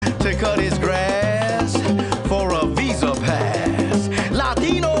cut his grass for a visa pass.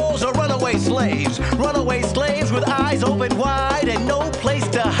 Latinos are runaway slaves with eyes open wide and no place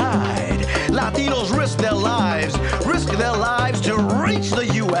to hide. Latinos risk their lives to reach the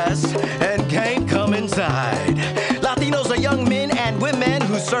U.S. and can't come inside. Latinos are young men and women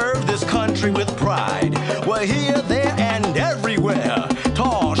who serve this country with pride. We're here, there, and everywhere.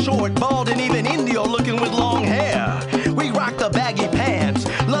 Tall, short, bald, and even Indio looking with long hair. We rock the baggy pants,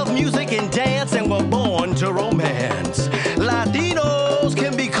 love music and dance, and we're born to romance. Latinos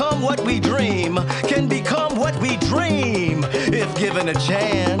can become what we dream, if given a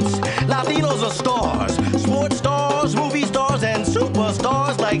chance. Latinos are stars, sports stars, movie stars, and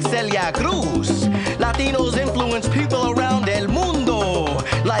superstars like Celia Cruz. Latinos influence people around el mundo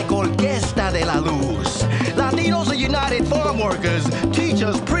like Orquesta de la Luz. Latinos are united farm workers,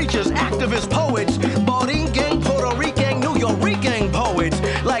 teachers, preachers, activists, poets, Borinquen, Puerto Rican, New Yorkican poets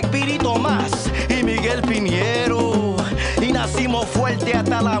like Piri Tomás y Miguel Piñero. Y nacimos fuerte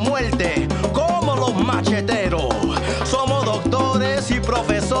hasta la muerte, como los macheteros. Somos doctores y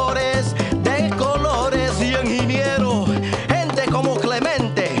profesores de colores y ingenieros. Gente como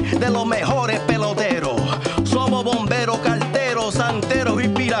Clemente, de los mejores peloteros. Somos bomberos, carteros, santeros y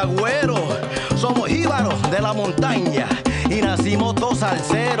piragüeros. Somos jíbaros de la montaña y nacimos todos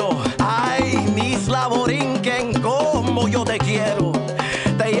salseros. Ay, mis Borinquen, como yo te quiero.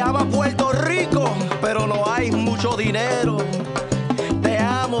 Te llama Puerto Rico, pero no hay mucho dinero. Te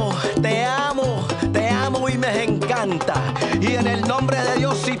amo, te amo, te amo y me encanta. Y en el nombre de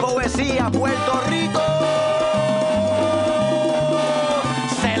Dios y poesía, Puerto Rico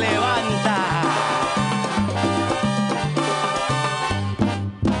se levanta.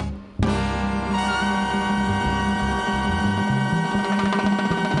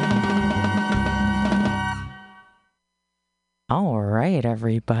 All right,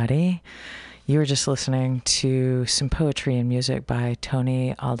 everybody. You were just listening to some poetry and music by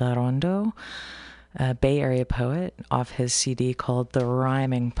Tony Aldarondo, a Bay Area poet, off his CD called The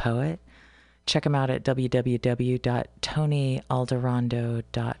Rhyming Poet. Check him out at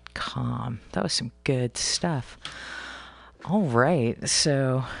www.tonyaldarondo.com. That was some good stuff. All right,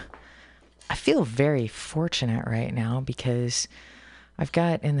 so I feel very fortunate right now because I've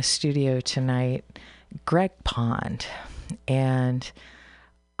got in the studio tonight Greg Pond, and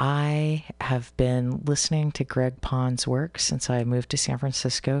I have been listening to Greg Pond's work since I moved to San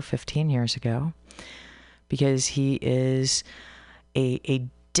Francisco 15 years ago because he is a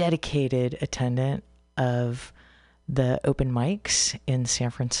dedicated attendant of the open mics in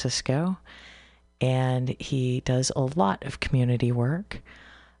San Francisco, and he does a lot of community work.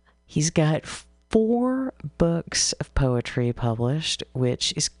 He's got 4 books of poetry published,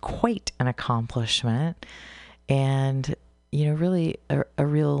 which is quite an accomplishment. And, you know, really a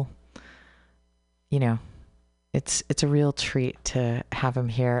real, you know, it's a real treat to have him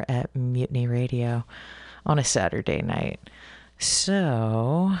here at Mutiny Radio on a Saturday night.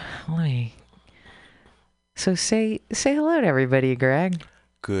 So say hello to everybody, Greg.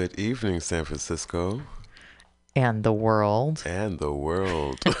 Good evening, San Francisco. And the world. And the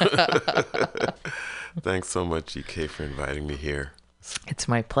world. Thanks so much, EK, for inviting me here. It's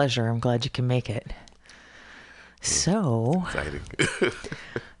my pleasure. I'm glad you can make it. So exciting.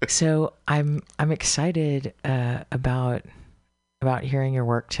 So I'm excited about hearing your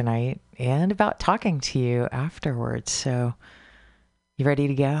work tonight and about talking to you afterwards. So you ready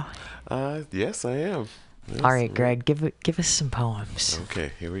to go? Yes, I am. Yes, all right, Greg, give us some poems.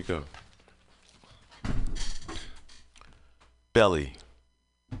 Okay, here we go. Belly.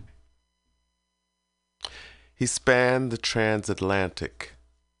 He spanned the transatlantic,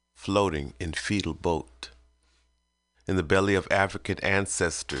 floating in fetal boat, in the belly of African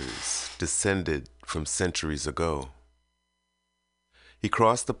ancestors descended from centuries ago. He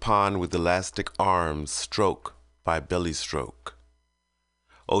crossed the pond with elastic arms, stroke by belly stroke.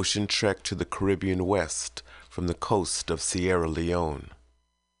 Ocean trek to the Caribbean West from the coast of Sierra Leone.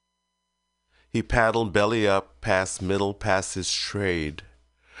 He paddled belly up past Middle Passage trade,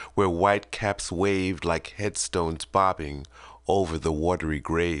 where white caps waved like headstones bobbing over the watery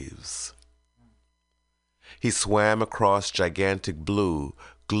graves. He swam across gigantic blue,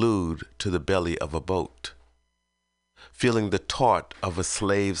 glued to the belly of a boat, feeling the taut of a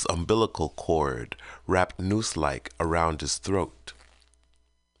slave's umbilical cord wrapped noose-like around his throat.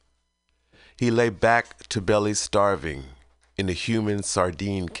 He lay back to belly starving in a human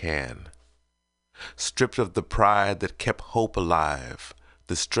sardine can, stripped of the pride that kept hope alive,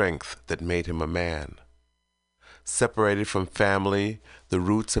 the strength that made him a man. Separated from family, the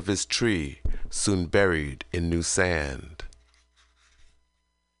roots of his tree soon buried in new sand.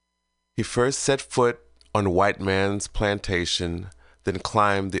 He first set foot on white man's plantation, then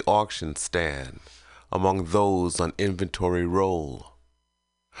climbed the auction stand among those on inventory roll,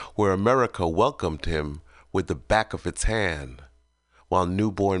 where America welcomed him with the back of its hand, while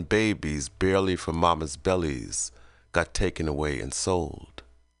newborn babies barely from mama's bellies got taken away and sold.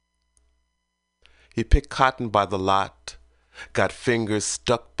 He picked cotton by the lot, got fingers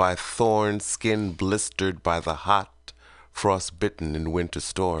stuck by thorns, skin blistered by the hot, frost-bitten in winter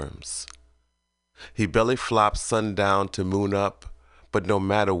storms. He belly flopped sundown to moon up, but no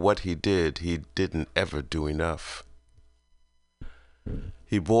matter what he didn't ever do enough.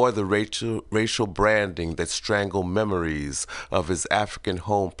 He bore the racial branding that strangled memories of his African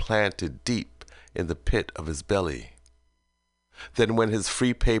home planted deep in the pit of his belly. Then when his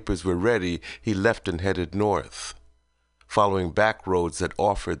free papers were ready, he left and headed north, following back roads that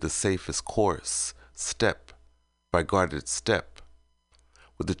offered the safest course, step by guarded step,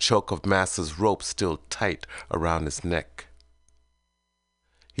 with the choke of massa's rope still tight around his neck.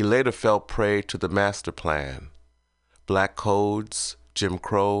 He later fell prey to the master plan, black codes, Jim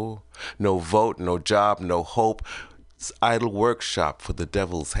Crow, no vote, no job, no hope, idle workshop for the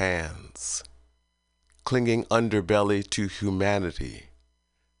devil's hands. Clinging underbelly to humanity,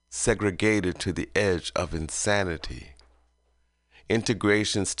 segregated to the edge of insanity.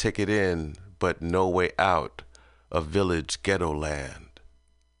 Integration's ticket in, but no way out of village ghetto land.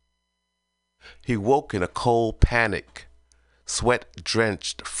 He woke in a cold panic,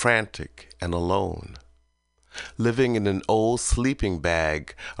 sweat-drenched, frantic, and alone, living in an old sleeping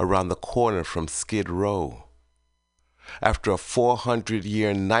bag around the corner from Skid Row. After a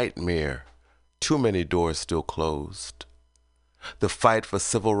 400-year nightmare, too many doors still closed. The fight for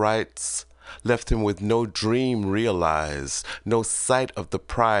civil rights left him with no dream realized, no sight of the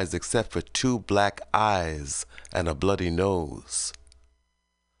prize except for 2 black eyes and a bloody nose.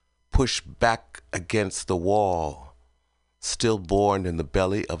 Pushed back against the wall, still born in the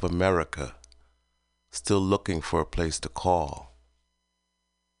belly of America, still looking for a place to call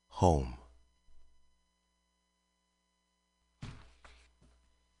home.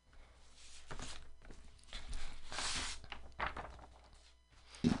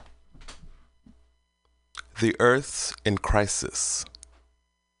 The Earth's in crisis.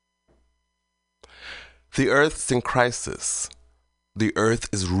 The Earth's in crisis. The Earth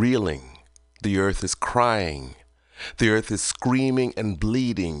is reeling. The Earth is crying. The Earth is screaming and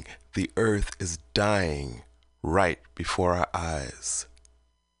bleeding. The Earth is dying right before our eyes.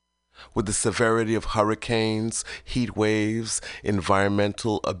 With the severity of hurricanes, heat waves,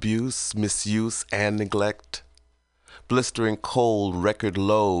 environmental abuse, misuse, and neglect, blistering cold record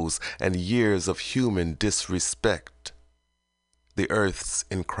lows, and years of human disrespect, the Earth's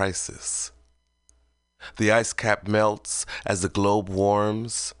in crisis. The ice cap melts as the globe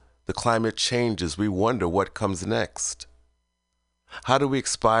warms, the climate changes, we wonder what comes next. How do we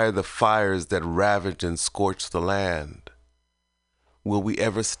expire the fires that ravage and scorch the land? Will we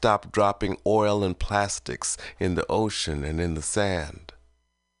ever stop dropping oil and plastics in the ocean and in the sand?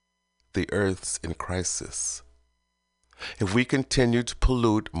 The Earth's in crisis. If we continue to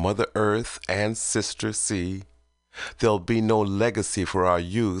pollute Mother Earth and Sister Sea, there'll be no legacy for our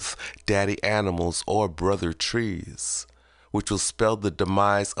youth, daddy animals, or brother trees, which will spell the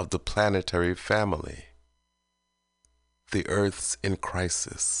demise of the planetary family. The Earth's in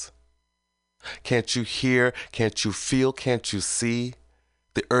crisis. Can't you hear? Can't you feel? Can't you see?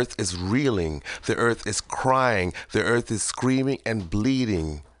 The Earth is reeling. The Earth is crying. The Earth is screaming and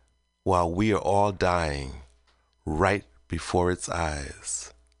bleeding while we are all dying right before its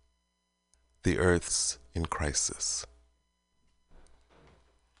eyes. The Earth's in crisis.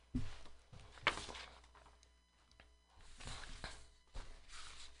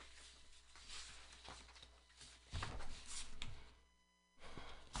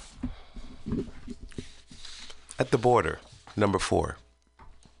 At the border, number 4.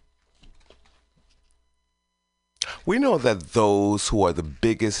 We know that those who are the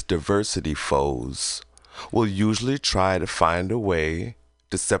biggest diversity foes will usually try to find a way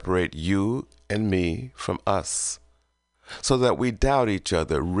to separate you and me from us, so that we doubt each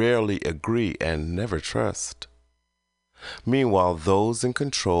other, rarely agree, and never trust. Meanwhile, those in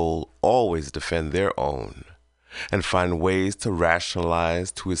control always defend their own and find ways to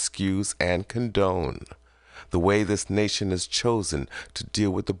rationalize, to excuse, and condone the way this nation has chosen to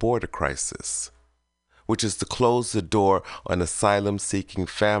deal with the border crisis, which is to close the door on asylum-seeking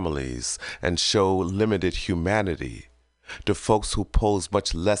families and show limited humanity to folks who pose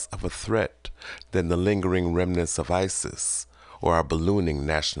much less of a threat than the lingering remnants of ISIS or our ballooning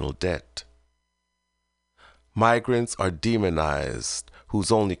national debt. Migrants are demonized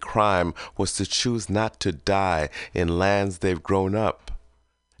whose only crime was to choose not to die in lands they've grown up,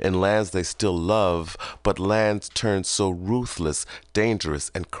 in lands they still love, but lands turned so ruthless,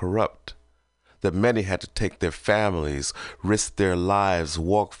 dangerous, and corrupt that many had to take their families, risk their lives,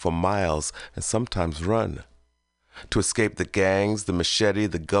 walk for miles, and sometimes run, to escape the gangs, the machete,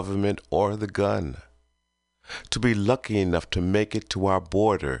 the government, or the gun. To be lucky enough to make it to our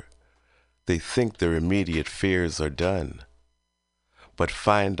border, they think their immediate fears are done, but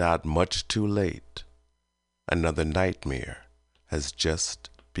find out much too late, another nightmare has just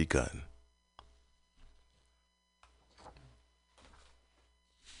begun.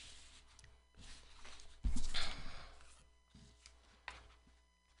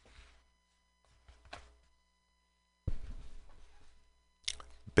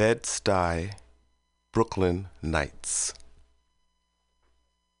 Bed-Stuy, Brooklyn Nights.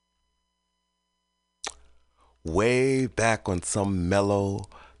 Way back on some mellow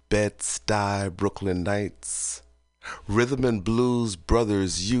Bed-Stuy, Brooklyn nights, rhythm and blues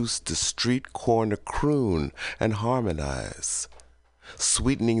brothers used to street corner croon and harmonize.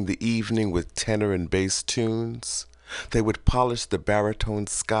 Sweetening the evening with tenor and bass tunes, they would polish the baritone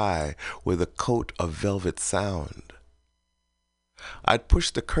sky with a coat of velvet sound. I'd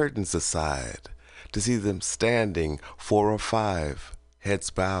push the curtains aside to see them standing 4 or 5, heads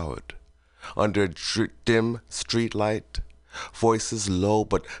bowed, under a dim streetlight, voices low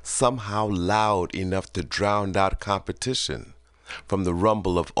but somehow loud enough to drown out competition from the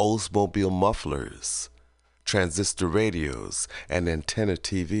rumble of Oldsmobile mufflers, transistor radios, and antenna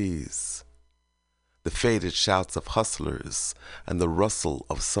TVs, the faded shouts of hustlers and the rustle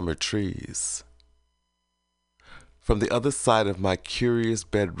of summer trees. From the other side of my curious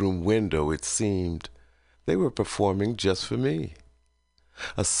bedroom window, it seemed they were performing just for me.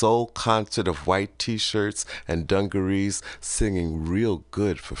 A soul concert of white t-shirts and dungarees singing real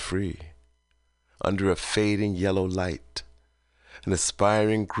good for free. Under a fading yellow light, an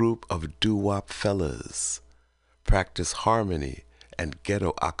aspiring group of doo-wop fellas practice harmony and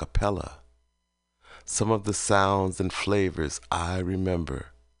ghetto a cappella. Some of the sounds and flavors I remember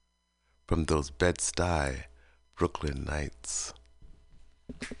from those Bed-Stuy, Brooklyn nights.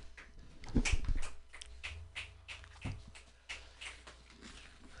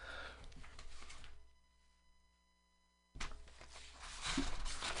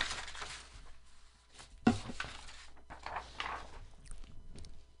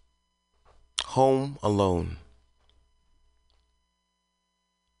 Home Alone.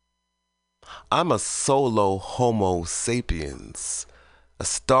 I'm a solo homo sapiens, a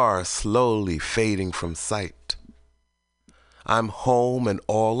star slowly fading from sight. I'm home and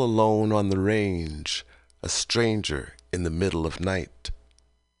all alone on the range, a stranger in the middle of night.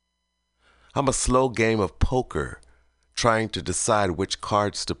 I'm a slow game of poker, trying to decide which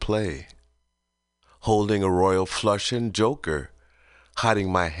cards to play, holding a royal flush and joker,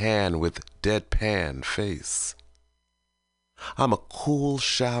 hiding my hand with deadpan face. I'm a cool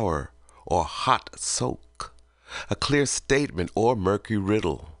shower or hot soak, a clear statement or murky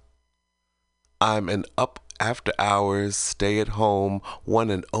riddle. I'm an up after hours, stay at home, one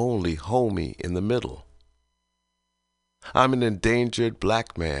and only homie in the middle. I'm an endangered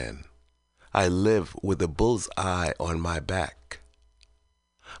black man. I live with a bull's eye on my back.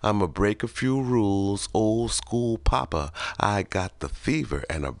 I'm a break a few rules, old school papa. I got the fever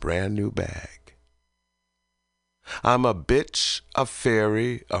and a brand new bag. I'm a bitch, a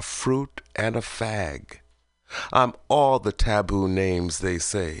fairy, a fruit, and a fag. I'm all the taboo names they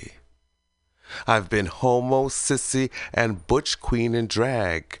say. I've been homo, sissy, and butch queen in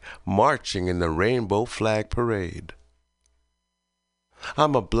drag, marching in the rainbow flag parade.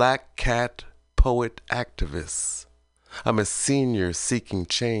 I'm a black cat, poet, activist. I'm a senior seeking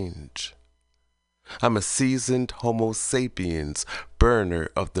change. I'm a seasoned homo sapiens, burner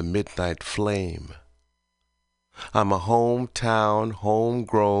of the midnight flame. I'm a hometown,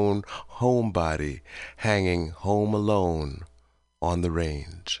 homegrown homebody, hanging home alone on the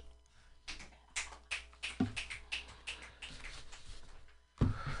range.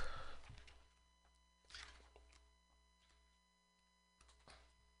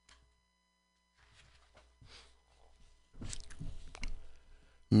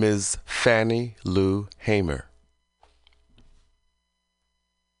 Ms. Fannie Lou Hamer.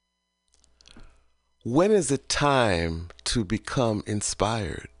 When is it time to become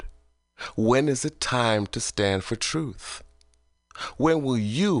inspired? When is it time to stand for truth? When will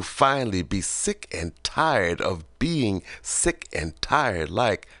you finally be sick and tired of being sick and tired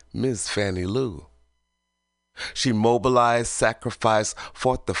like Ms. Fannie Lou? She mobilized, sacrificed,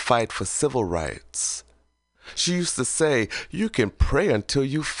 fought the fight for civil rights. She used to say, you can pray until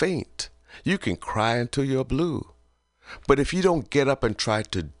you faint. You can cry until you're blue. But if you don't get up and try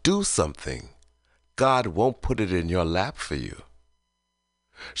to do something, God won't put it in your lap for you.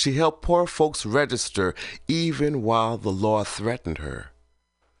 She helped poor folks register even while the law threatened her.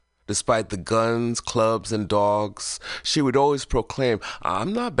 Despite the guns, clubs, and dogs, she would always proclaim,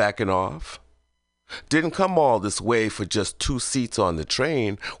 I'm not backing off. Didn't come all this way for just 2 seats on the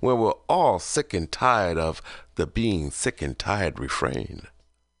train when we're all sick and tired of the being sick and tired refrain.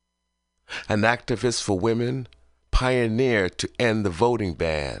 An activist for women, pioneer to end the voting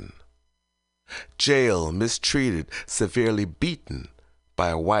ban. Jail, mistreated, severely beaten by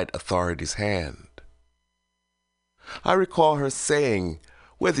a white authority's hand. I recall her saying,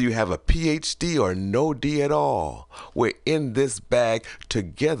 whether you have a PhD or no D at all, we're in this bag,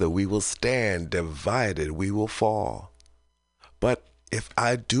 together we will stand, divided we will fall. But if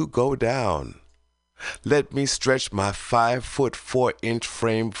I do go down, let me stretch my 5'4"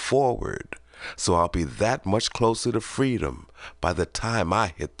 frame forward, so I'll be that much closer to freedom by the time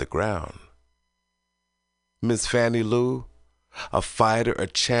I hit the ground. Miss Fannie Lou, a fighter, a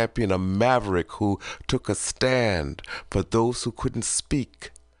champion, a maverick who took a stand for those who couldn't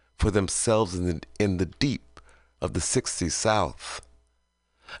speak for themselves in the deep of the 60s South,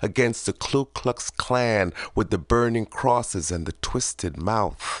 against the Ku Klux Klan with the burning crosses and the twisted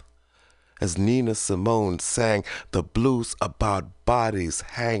mouth, as Nina Simone sang the blues about bodies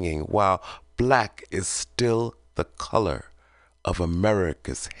hanging while black is still the color of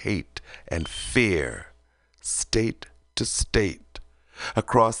America's hate and fear, state to state,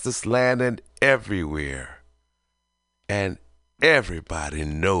 across this land and everywhere. And everybody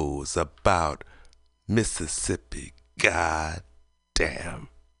knows about Mississippi, God damn.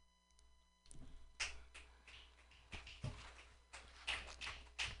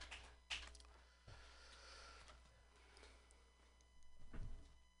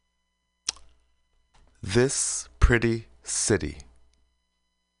 This pretty city.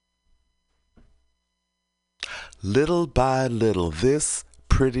 Little by little, this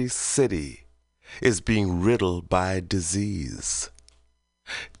pretty city is being riddled by disease.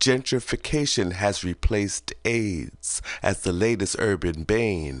 Gentrification has replaced AIDS as the latest urban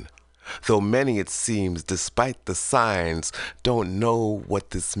bane, though many, it seems, despite the signs, don't know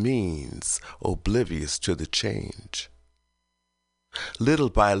what this means, oblivious to the change. Little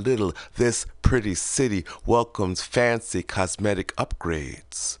by little, this pretty city welcomes fancy cosmetic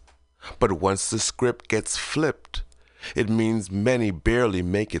upgrades. But once the script gets flipped, it means many barely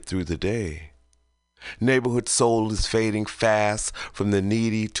make it through the day. Neighborhood soul is fading fast, from the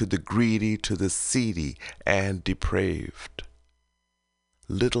needy to the greedy to the seedy and depraved.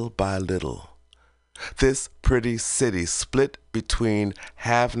 Little by little, this pretty city split between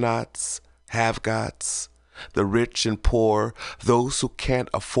have-nots, have-gots, the rich and poor, those who can't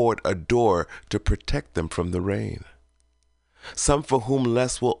afford a door to protect them from the rain. Some for whom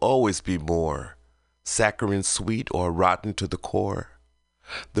less will always be more, saccharine sweet or rotten to the core.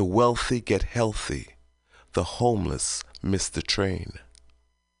 The wealthy get healthy, the homeless miss the train.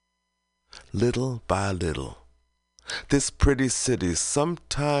 Little by little, this pretty city,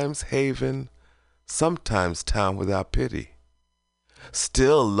 sometimes haven, sometimes town without pity.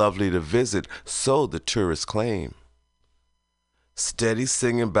 Still lovely to visit, so the tourists claim. Steady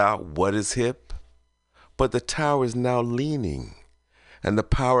singing about what is hip, but the tower is now leaning, and the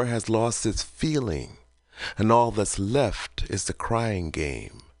power has lost its feeling, and all that's left is the crying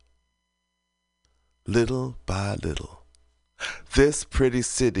game. Little by little, this pretty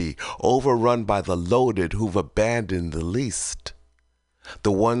city, overrun by the loaded who've abandoned the least,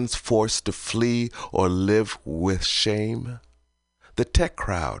 the ones forced to flee or live with shame. The tech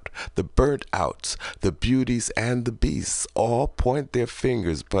crowd, the burnt outs, the beauties and the beasts all point their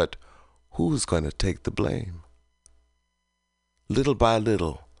fingers, but who's going to take the blame? Little by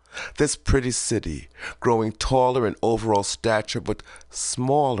little, this pretty city, growing taller in overall stature, but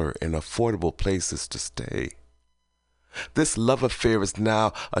smaller in affordable places to stay. This love affair is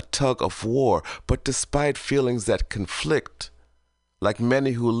now a tug of war, but despite feelings that conflict, like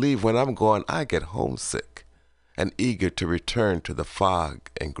many who leave when I'm gone, I get homesick and eager to return to the fog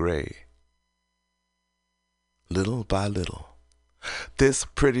and gray. Little by little, this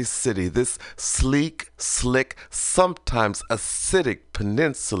pretty city, this sleek, slick, sometimes acidic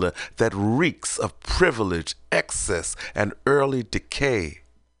peninsula that reeks of privilege, excess, and early decay,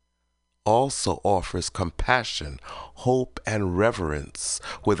 also offers compassion, hope, and reverence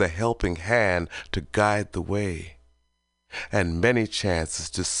with a helping hand to guide the way, and many chances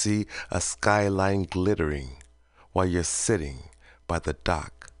to see a skyline glittering while you're sitting by the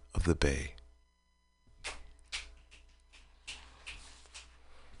dock of the bay.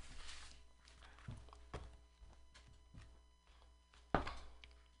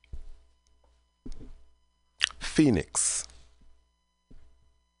 Phoenix.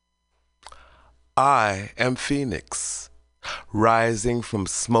 I am Phoenix, rising from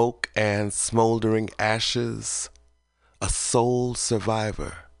smoke and smoldering ashes, a soul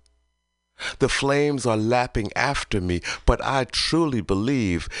survivor. The flames are lapping after me, but I truly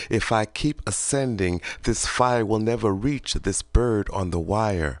believe if I keep ascending, this fire will never reach this bird on the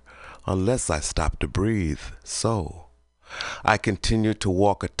wire unless I stop to breathe. So I continue to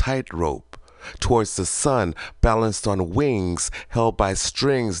walk a tightrope towards the sun, balanced on wings held by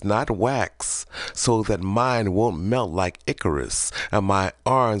strings, not wax, so that mine won't melt like Icarus and my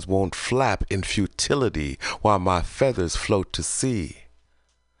arms won't flap in futility while my feathers float to sea.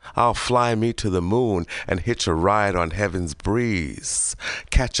 I'll fly me to the moon and hitch a ride on heaven's breeze,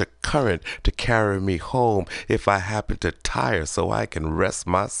 catch a current to carry me home if I happen to tire so I can rest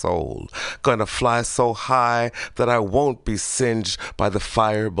my soul. Gonna fly so high that I won't be singed by the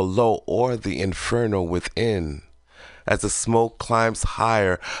fire below or the inferno within. As the smoke climbs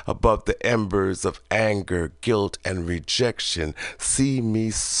higher above the embers of anger, guilt, and rejection, see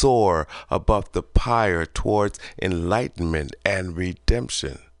me soar above the pyre towards enlightenment and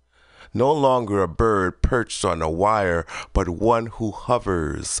redemption. No longer a bird perched on a wire, but one who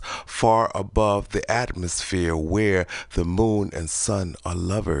hovers far above the atmosphere where the moon and sun are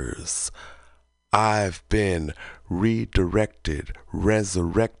lovers. I've been redirected,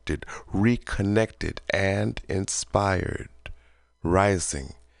 resurrected, reconnected, and inspired.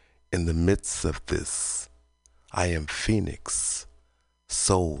 Rising in the midst of this, I am Phoenix,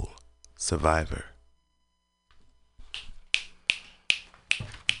 soul survivor.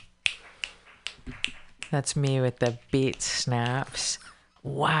 That's me with the beat snaps.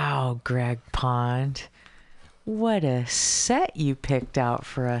 Wow, Greg Pond. What a set you picked out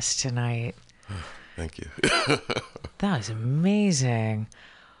for us tonight. Thank you. That was amazing.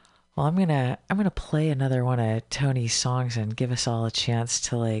 Well, I'm gonna play another one of Tony's songs and give us all a chance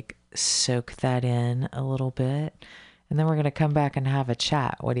to soak that in a little bit. And then we're gonna come back and have a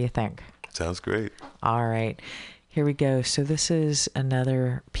chat. What do you think? Sounds great. All right. Here we go. So this is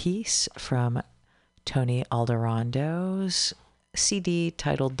another piece from Tony Alderondo's CD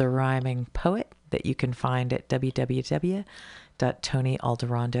titled The Rhyming Poet that you can find at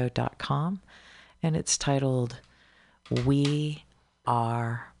www.tonyalderondo.com. And it's titled We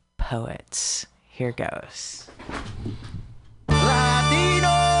Are Poets. Here goes. Latino!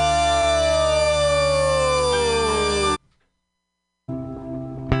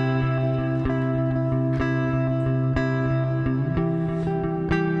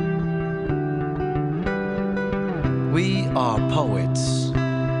 We are poets.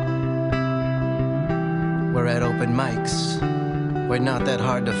 We're at open mics. We're not that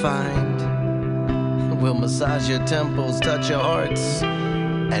hard to find. We'll massage your temples, touch your hearts,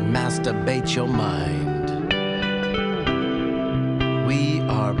 and masturbate your mind. We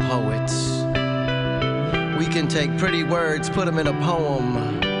are poets. We can take pretty words, put them in a poem,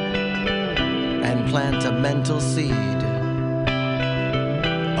 and plant a mental seed.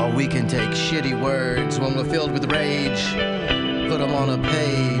 Or we can take shitty words when we're filled with rage, put them on a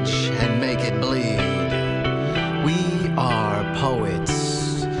page and make it bleed. We are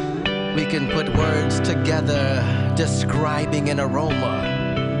poets. We can put words together describing an aroma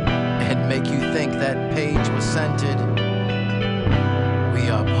and make you think that page was scented. We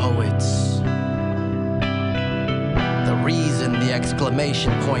are poets. The reason the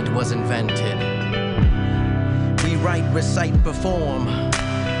exclamation point was invented. We write, recite, perform.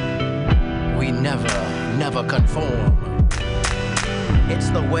 We never conform. It's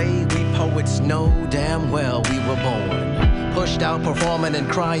the way we poets know damn well we were born. Pushed out, performing and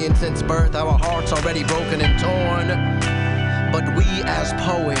crying since birth, our hearts already broken and torn. But we as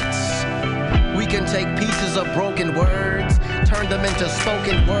poets, we can take pieces of broken words, turn them into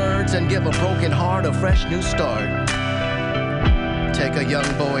spoken words, and give a broken heart a fresh new start. Take a young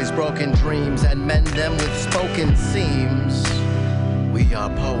boy's broken dreams and mend them with spoken seams. We are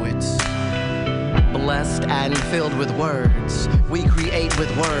poets. Blessed and filled with words, we create with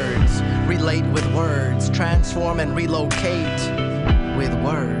words, relate with words, transform and relocate with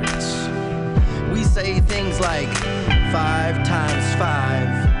words. We say things like 5 times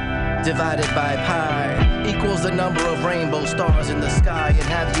 5 divided by pi equals the number of rainbow stars in the sky, and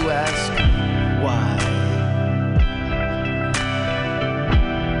have you ask why?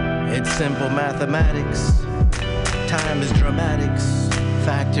 It's simple mathematics. Time is dramatics,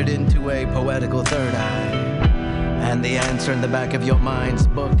 factored into a poetical third eye. And the answer in the back of your mind's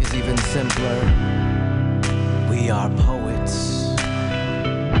book is even simpler. We are poets.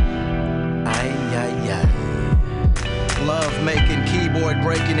 Ay, ay, ay. Love making keyboard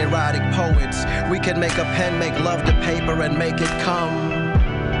breaking erotic poets. We can make a pen, make love to paper, and make it come.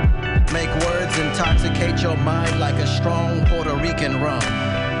 Make words intoxicate your mind like a strong Puerto Rican rum.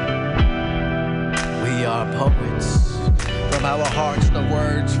 We are poets. From our hearts the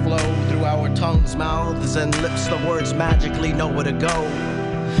words flow, through our tongues, mouths, and lips the words magically know where to go.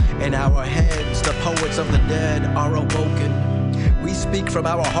 In our heads the poets of the dead are awoken. We speak from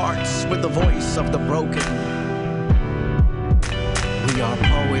our hearts with the voice of the broken. We are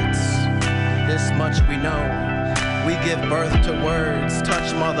poets, this much we know. We give birth to words,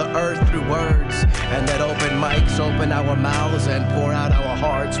 touch Mother Earth through words, and let open mics open our mouths and pour out our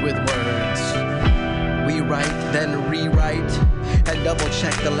hearts with words. We write, then rewrite, and double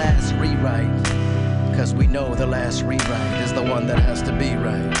check the last rewrite, 'cause we know the last rewrite is the one that has to be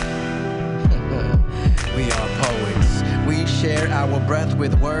right. We are poets. We share our breath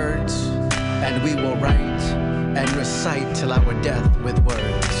with words, and we will write and recite till our death with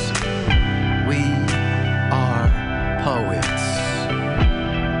words. We are poets.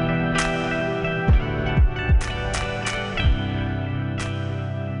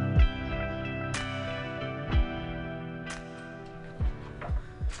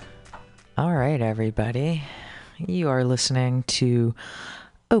 All right, everybody. You are listening to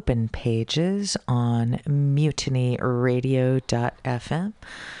OpenPages on MutinyRadio.fm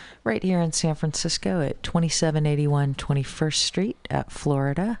right here in San Francisco at 2781 21st Street at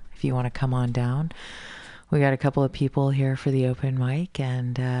Florida. If you want to come on down, we got a couple of people here for the open mic,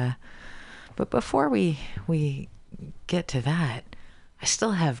 and but before we get to that, I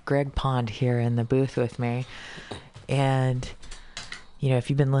still have Greg Pond here in the booth with me, and you know, if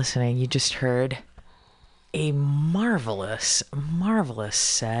you've been listening, you just heard a marvelous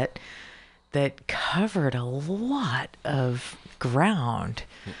set that covered a lot of ground,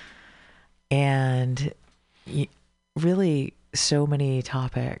 and really so many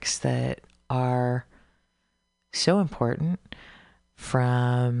topics that are so important,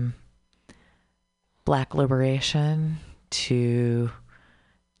 from Black liberation to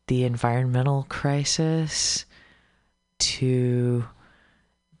the environmental crisis to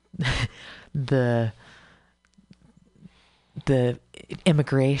the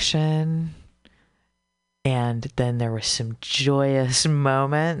immigration, and then there were some joyous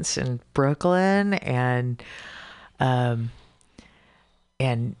moments in Brooklyn, and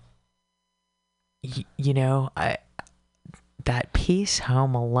you know, that piece,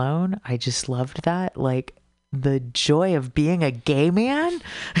 Home Alone, I just loved that. Like, the joy of being a gay man,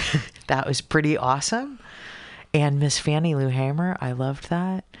 that was pretty awesome. And Miss Fannie Lou Hamer, I loved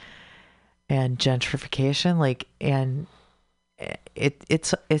that. And gentrification, like, and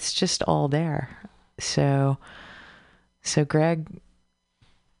it's just all there. So Greg,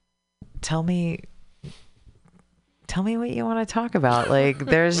 tell me what you want to talk about. Like,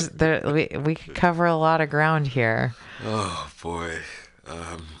 we could cover a lot of ground here. Oh boy.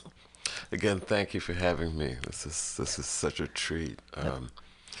 Again, thank you for having me. This is such a treat.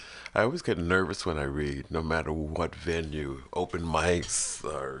 I always get nervous when I read, no matter what venue, open mics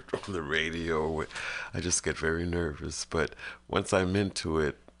or on the radio. I just get very nervous. But once I'm into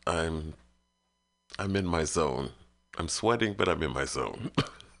it, I'm in my zone. I'm sweating, but I'm in my zone.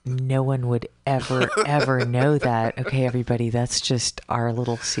 No one would ever know that. Okay, everybody, that's just our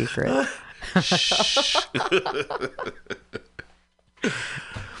little secret.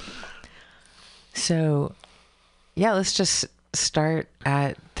 So, yeah, let's just start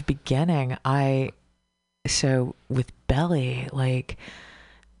at the beginning. So with Belly, like,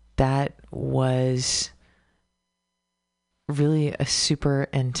 that was really a super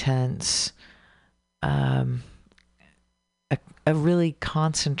intense, a really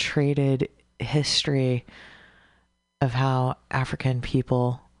concentrated history of how African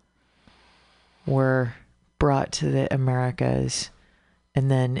people were brought to the Americas and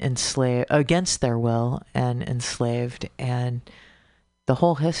then enslaved against their will and enslaved, and the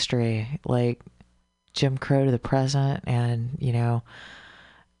whole history, like Jim Crow to the present. And you know,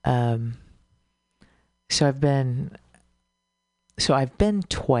 so I've been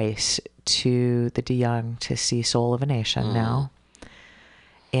twice to the De Young to see Soul of a Nation now,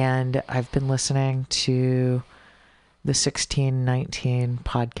 and I've been listening to the 1619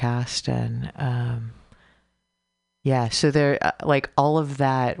 podcast, and yeah, so there, like, all of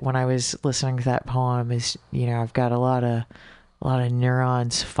that, when I was listening to that poem, is, you know, I've got a lot of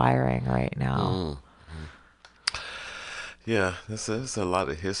neurons firing right now. Yeah, there's a lot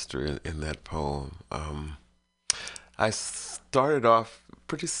of history in that poem. I started off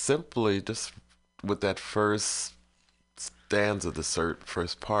pretty simply just with that first stanza, the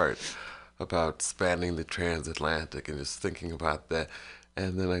first part about spanning the transatlantic, and just thinking about that.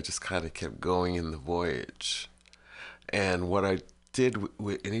 And then I just kind of kept going in the voyage. And what I did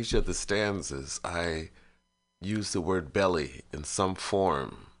in each of the stanzas, I used the word belly in some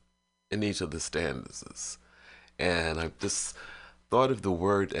form in each of the stanzas. And I just thought of the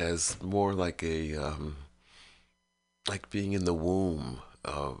word as more like a, like being in the womb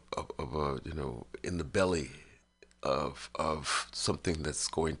of a, in the belly of something that's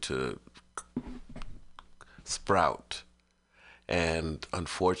going to sprout. And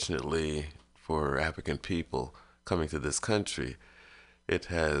unfortunately for African people coming to this country, it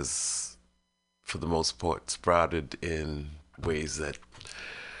has, for the most part, sprouted in ways that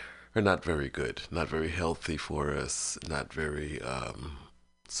are not very good, not very healthy for us, not very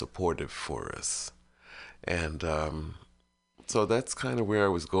supportive for us. And so that's kind of where I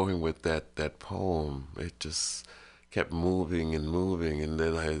was going with that poem. It just kept moving and moving, and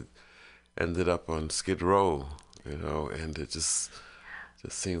then I ended up on Skid Row, and it just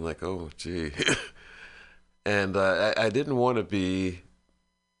seemed like, oh, gee. And I didn't want to be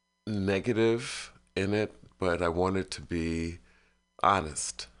negative in it, but I wanted to be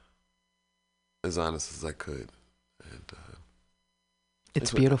honest, as honest as I could. And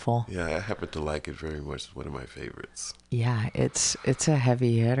it's beautiful. Yeah, I happen to like it very much. It's one of my favorites. Yeah, it's a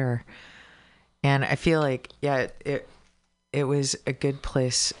heavy hitter, and I feel like it was a good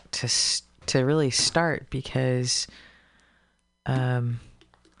place to really start, because I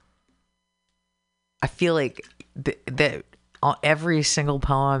feel like that every single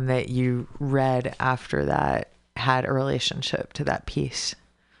poem that you read after that had a relationship to that piece.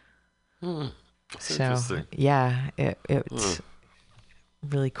 That's interesting. Yeah, it's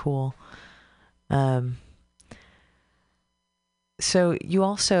really cool. So you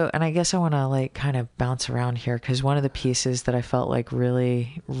also, and I guess I want to like kind of bounce around here, because one of the pieces that I felt like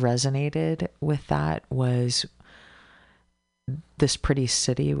really resonated with that was This Pretty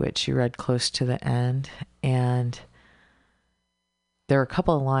City, which you read close to the end. And there are a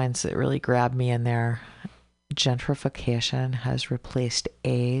couple of lines that really grabbed me in there. Gentrification has replaced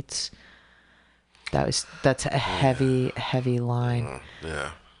AIDS. That's a heavy line. Yeah,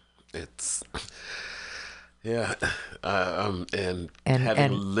 it's and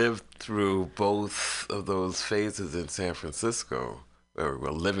having lived through both of those phases in San Francisco, or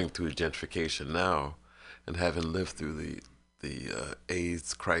we're living through gentrification now, and having lived through the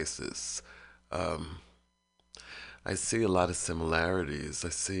AIDS crisis, I see a lot of similarities. I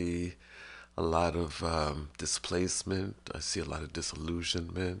see a lot of displacement. I see a lot of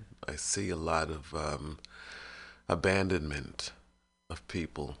disillusionment. I see a lot of abandonment of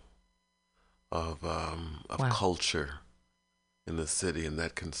people, of wow, culture in the city, and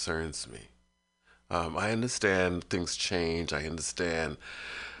that concerns me. I understand things change. I understand,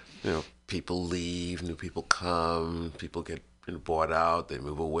 people leave, new people come, people get bought out, they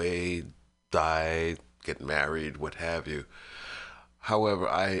move away, die, get married, what have you. However,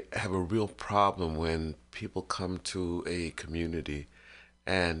 I have a real problem when people come to a community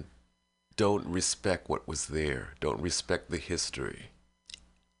and don't respect what was there, don't respect the history.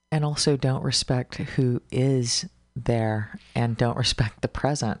 And also don't respect who is there, and don't respect the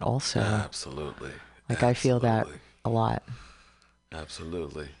present also. Absolutely. Like, I feel that a lot.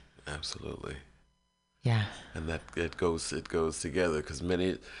 Absolutely. Yeah. And that it goes together, because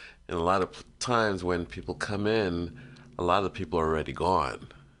and a lot of times when people come in, a lot of the people are already gone.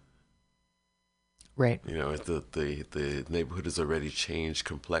 Right. The neighborhood has already changed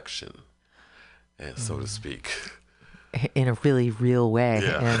complexion, and so to speak. In a really real way,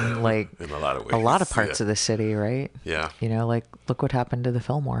 and like in a lot of ways, a lot of parts of the city, right? Yeah. Like look what happened to the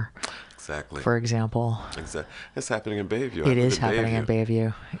Fillmore. Exactly. For example. Exactly. It's happening in Bayview. It is happening in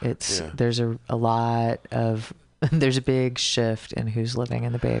Bayview. There's a lot of there's a big shift in who's living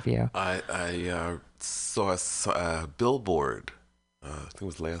in the Bayview. I saw a billboard, I think it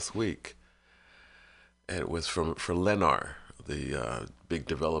was last week, and it was for Lennar, the big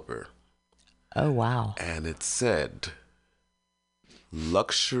developer. Oh, wow. And it said,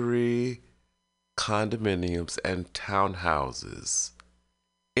 luxury condominiums and townhouses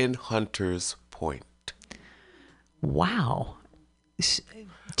in Hunters Point. Wow.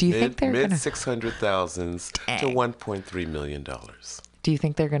 Do you think they're mid $600,000 to $1.3 million? Do you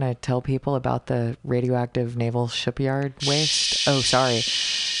think they're going to tell people about the radioactive naval shipyard waste? Shh. Oh, sorry.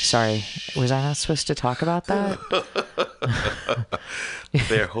 Was I not supposed to talk about that?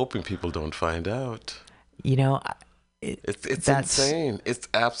 They're hoping people don't find out. It's insane. It's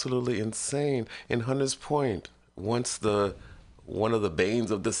absolutely insane. In Hunters Point, once one of the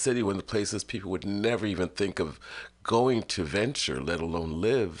banes of the city, when the places people would never even think of going to venture, let alone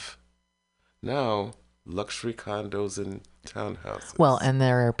live. Now, luxury condos and Townhouses. Well, and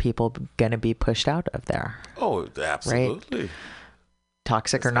there are people going to be pushed out of there. Oh, absolutely. Right?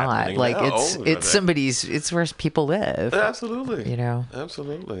 Toxic It's or not. happening Like now. it's somebody's, it's where people live. Absolutely. You know?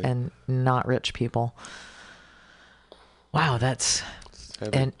 Absolutely. And not rich people. Wow, that's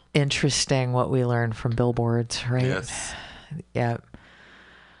Heavy. interesting what we learned from billboards, right? Yes. Yeah.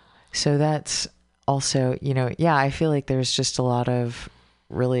 So that's also, you know, yeah, I feel like there's just a lot of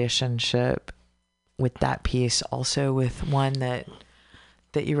relationship with that piece. Also with one that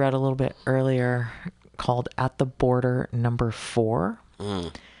you read a little bit earlier called At the Border #4.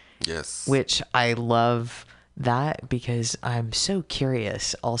 Yes. Which I love that because I'm so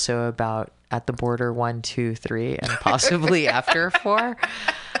curious also about At the Border 1, 2, 3, and possibly after 4.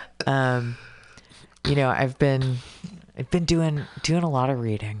 You know, I've been doing a lot of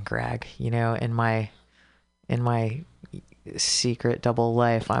reading, Greg. You know, in my secret double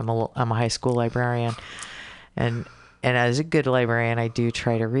life, I'm a high school librarian, and as a good librarian, I do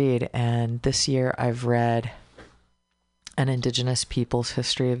try to read. And this year, I've read An Indigenous Peoples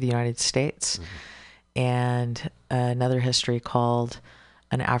History of the United States, and another history called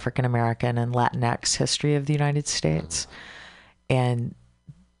An African American and Latinx History of the United States, and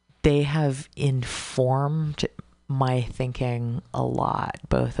they have informed my thinking a lot,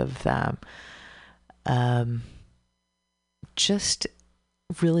 both of them. Just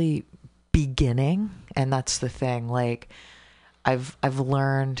really beginning, and that's the thing. Like, I've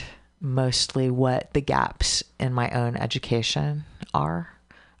learned mostly what the gaps in my own education are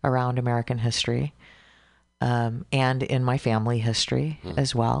around American history, and in my family history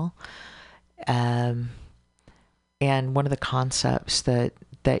as well. And one of the concepts that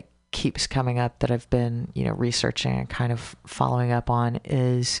keeps coming up that I've been, you know, researching and kind of following up on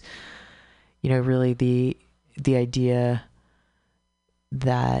is, you know, really the idea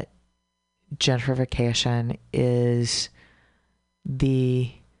that gentrification is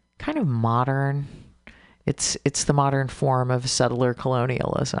the kind of modern, it's the modern form of settler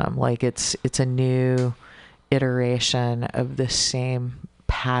colonialism. Like it's a new iteration of the same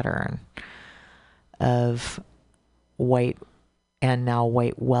pattern of white and now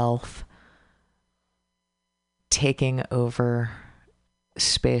white wealth taking over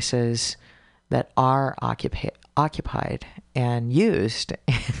spaces that are occupied and used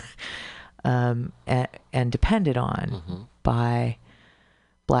and depended on by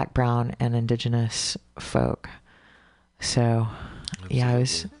Black, brown, and indigenous folk. So, Absolutely. yeah, I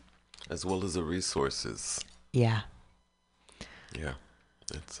was... As well as the resources. Yeah. Yeah.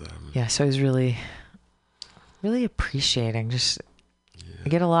 It's Yeah, so I was really appreciating just... I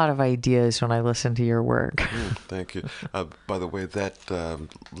get a lot of ideas when I listen to your work. Thank you. By the way, that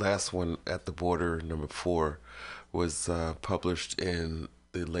last one, At the Border #4, was published in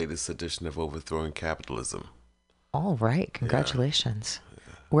the latest edition of Overthrowing Capitalism. All right. Congratulations. Yeah.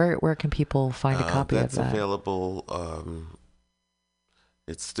 Where can people find a copy of that? That's available.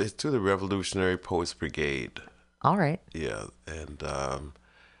 It's to the Revolutionary Poets Brigade. All right. Yeah. And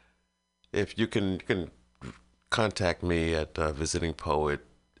if you can contact me at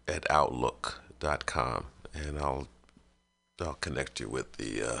visitingpoet@outlook.com, and I'll connect you with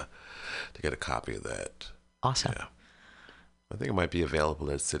to get a copy of that. Awesome. Yeah. I think it might be available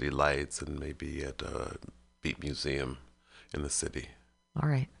at City Lights and maybe at Beat Museum in the city. All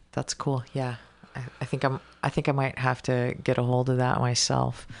right. That's cool. Yeah. I think I might have to get a hold of that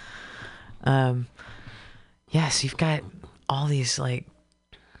myself. Yes, you've got all these, like,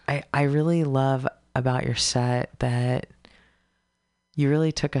 I really love about your set that you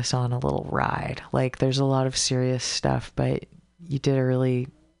really took us on a little ride. Like, there's a lot of serious stuff, but you did a really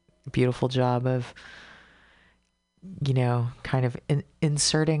beautiful job of, you know, kind of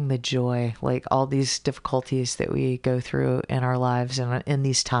inserting the joy, like all these difficulties that we go through in our lives and in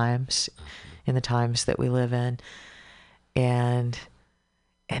these times, in the times that we live in. And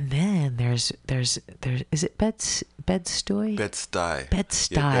then there's is it Bed-Stuy? Bed-Stuy.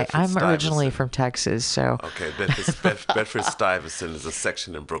 Bed-Stuy. Yeah, I'm originally from Texas, so. Okay, Bedford-Stuyvesant is a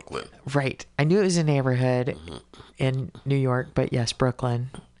section in Brooklyn. Right. I knew it was a neighborhood in New York, but yes, Brooklyn.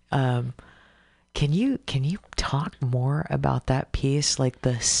 Can you talk more about that piece? Like,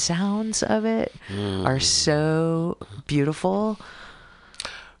 the sounds of it are so beautiful.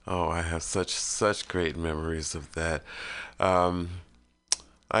 Oh, I have such great memories of that.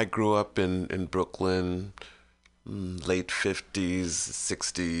 I grew up in Brooklyn, late 50s,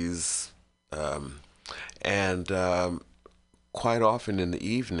 60s, and quite often in the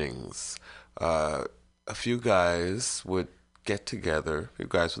evenings, a few guys would get together, you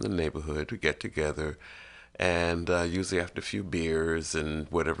guys from the neighborhood would get together And usually after a few beers and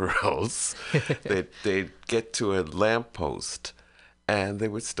whatever else, they'd get to a lamppost and they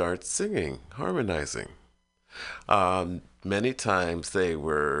would start singing, harmonizing. Many times they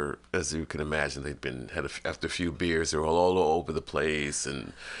were, as you can imagine, after a few beers, they were all over the place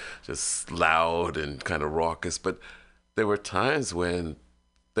and just loud and kind of raucous. But there were times when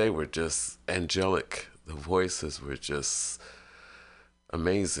they were just angelic. The voices were just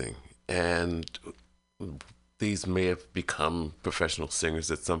amazing. And these may have become professional singers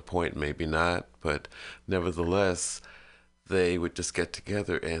at some point, maybe not. But nevertheless, they would just get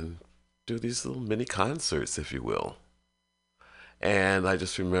together and do these little mini concerts, if you will. And I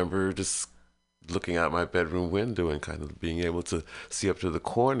just remember just looking out my bedroom window and kind of being able to see up to the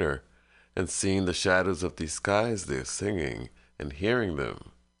corner and seeing the shadows of these guys there singing and hearing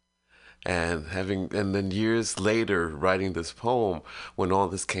them. And then years later, writing this poem, when all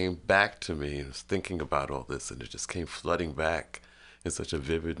this came back to me, I was thinking about all this, and it just came flooding back in such a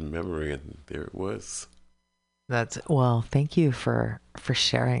vivid memory, and there it was. Well, thank you for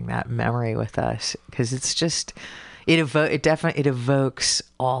sharing that memory with us, because it's just it definitely evokes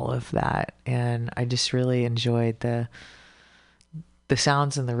all of that, and I just really enjoyed the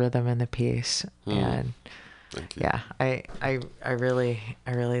sounds and the rhythm in the piece. And thank you. Yeah, I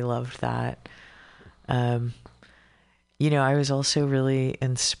really loved that. I was also really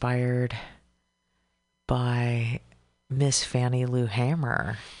inspired by Miss Fannie Lou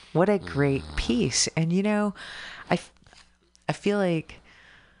Hamer. What a great piece. And I feel like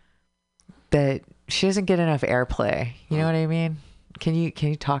that she doesn't get enough airplay. You know what I mean? Can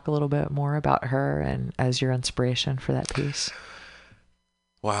you talk a little bit more about her and as your inspiration for that piece?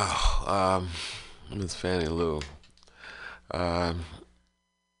 Wow. Miss Fannie Lou. I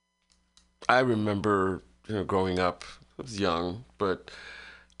remember, growing up, I was young, but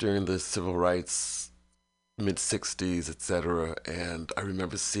during the civil rights, mid-60s, etc., and I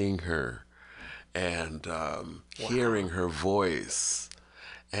remember seeing her and hearing her voice,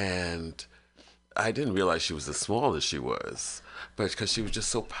 and I didn't realize she was as small as she was, but because she was just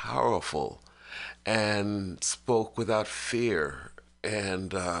so powerful and spoke without fear,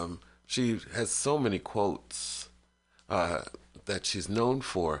 and she has so many quotes that she's known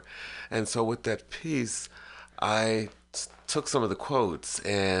for. And so with that piece, I took some of the quotes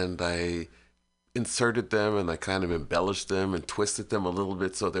and I inserted them and I kind of embellished them and twisted them a little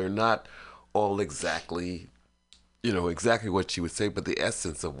bit so they're not all exactly what she would say, but the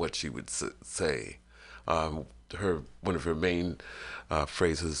essence of what she would say. One of her main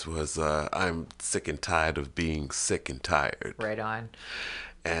phrases was, "I'm sick and tired of being sick and tired." Right on.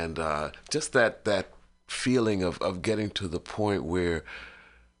 And just that feeling of getting to the point where,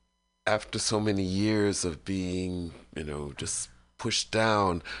 after so many years of being, just pushed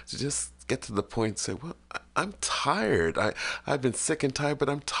down, to just get to the point and say, well, I'm tired. I've been sick and tired, but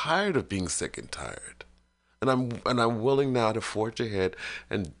I'm tired of being sick and tired. And I'm willing now to forge ahead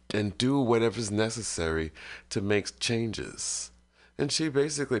and do whatever's necessary to make changes. And she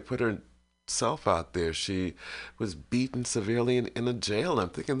basically put herself out there. She was beaten severely in a jail. I'm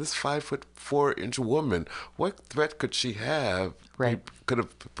thinking, this 5'4" woman, what threat could she have? Right. Could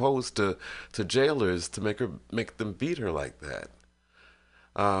have proposed to jailers to make them beat her like that.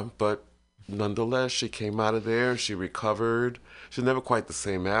 But nonetheless, she came out of there. She recovered. She was never quite the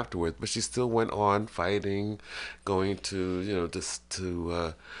same afterwards, but she still went on fighting, going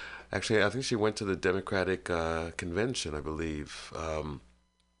to actually, I think she went to the Democratic convention, I believe.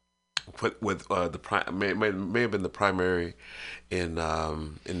 With may have been the primary in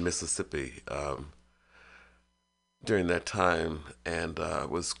Mississippi during that time, and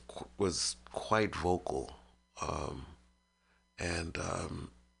was quite vocal, and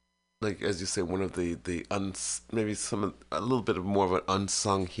like, as you say, one of a little bit of more of an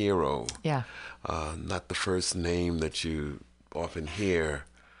unsung hero. Yeah. Not the first name that you often hear.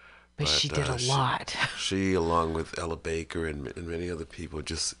 But she did a lot. She, along with Ella Baker and many other people,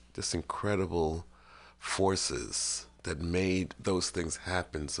 just incredible forces that made those things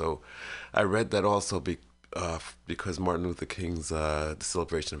happen. So I read that also because Martin Luther King's the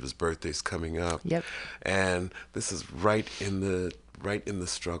celebration of his birthday is coming up. Yep. And this is right in the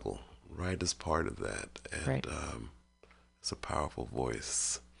struggle, right as part of that. And right. It's a powerful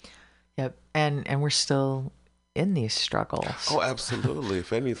voice. Yep. And we're still in these struggles. Oh, absolutely.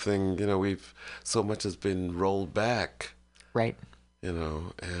 If anything, we've so much has been rolled back. Right. And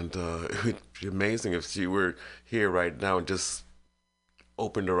it would be amazing if she were here right now and just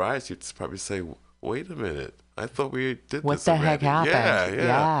opened her eyes. You'd probably say, wait a minute, I thought we did what this the already. heck happened?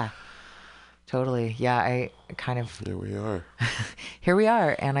 Yeah. Totally. Yeah, I kind of... Here we are. Here we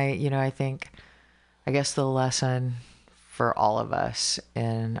are. And I think I guess the lesson for all of us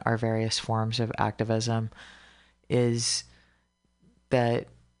in our various forms of activism is that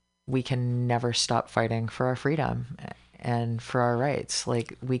we can never stop fighting for our freedom and for our rights.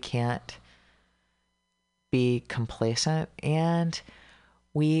 Like, we can't be complacent, and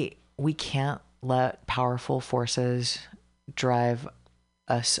we can't let powerful forces drive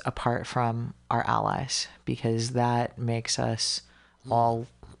us apart from our allies, because that makes us all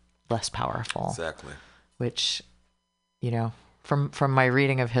less powerful. Exactly. Which, you know, from my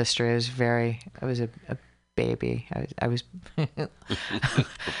reading of history, I was a baby. I was, Of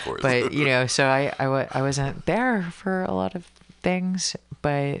course. but you know, so I wasn't there for a lot of things,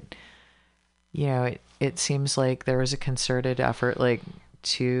 but you know, it seems like there was a concerted effort, like,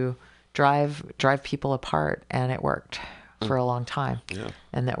 to drive people apart, and it worked for a long time. Yeah.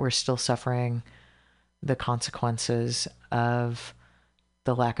 And that we're still suffering the consequences of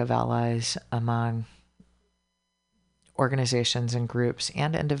the lack of allies among organizations and groups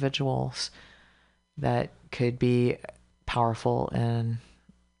and individuals that could be powerful in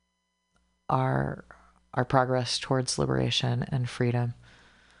our progress towards liberation and freedom.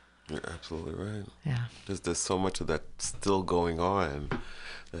 You're absolutely right. Yeah. There's so much of that still going on,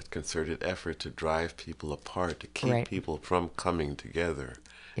 that concerted effort to drive people apart, to keep people from coming together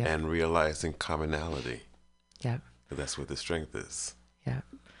and realizing commonality. Yep. That's where the strength is. Yeah.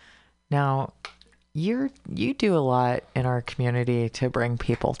 Now, you do a lot in our community to bring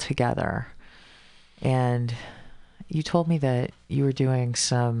people together. And you told me that you were doing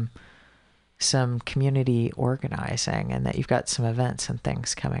some community organizing, and that you've got some events and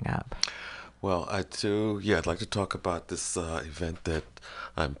things coming up. Well, I do. Yeah, I'd like to talk about this event that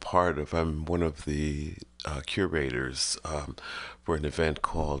I'm part of. I'm one of the curators for an event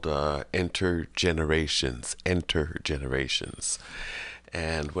called Intergenerations.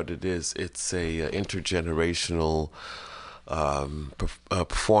 And what it is, it's a intergenerational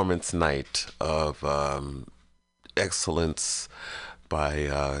performance night of excellence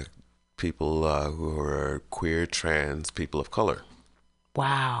by people who are queer, trans, people of color.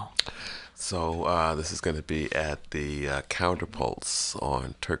 Wow. So this is going to be at the Counterpulse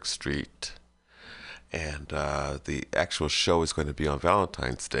on Turk Street. And the actual show is going to be on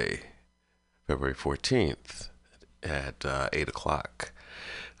Valentine's Day, February 14th at 8 o'clock.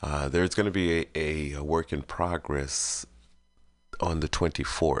 There's going to be a work in progress on the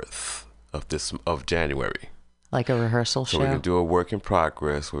 24th of January. Like a rehearsal show? So we're going to do a work in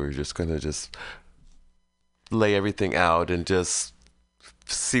progress where we're just going to just lay everything out and just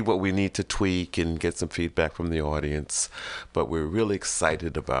see what we need to tweak and get some feedback from the audience. But we're really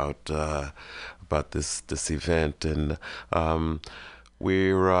excited about this event, and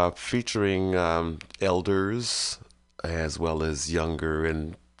we're featuring elders as well as younger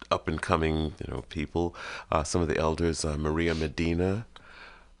and up and coming people. Some of the elders, Maria Medina,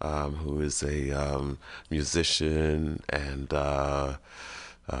 who is a musician and a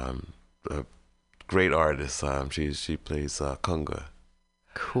great artist. She plays conga.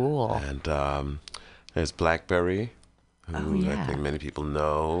 Cool. And there's Blackberry, who I think many people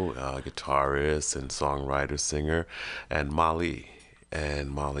know, guitarist and songwriter, singer, and Molly.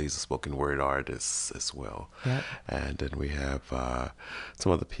 And Molly's a spoken word artist as well. Yep. And then we have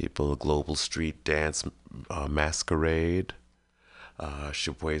some other people, Global Street Dance Masquerade,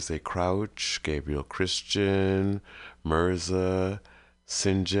 Shibweze Crouch, Gabriel Christian, Mirza,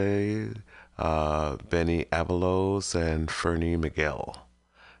 Sinjay, Benny Avalos, and Fernie Miguel.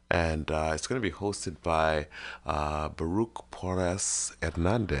 And it's going to be hosted by Baruch Porras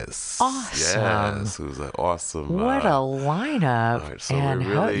Hernandez. Awesome. Yes, who's an awesome. What a lineup. Right, so and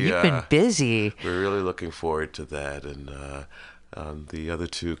we're really, you've been busy. We're really looking forward to that. And the other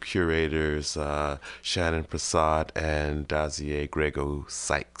two curators, Shannon Prasad and Dazier Grego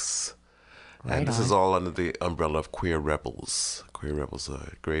Sykes. Right and this on. is all under the umbrella of Queer Rebels. Queer Rebels,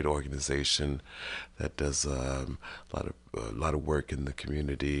 a great organization that does a lot of work in the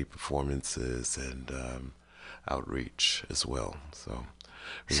community, performances, and outreach as well. So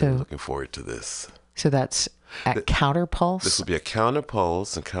we're really looking forward to this. So that's at Counterpulse? This will be at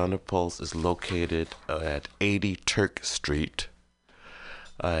Counterpulse, and Counterpulse is located at 80 Turk Street.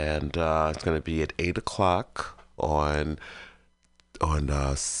 And it's going to be at 8 o'clock on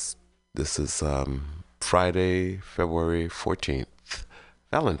this is Friday, February 14th,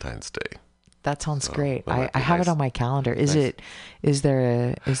 Valentine's Day. That sounds great. I be have nice. it on my calendar. Is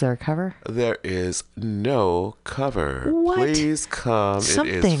there a cover? There is no cover. What? Please come.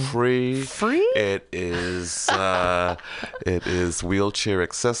 Something it is free. Free? It is wheelchair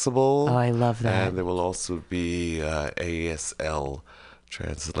accessible. Oh, I love that. And there will also be ASL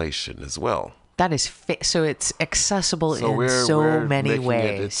translation as well. That is so it's accessible So in we're many making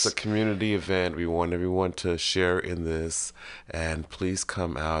ways. It's a community event. We want everyone to share in this, and please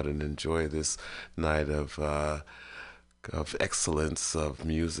come out and enjoy this night of excellence of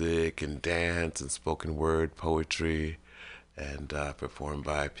music and dance and spoken word poetry, and performed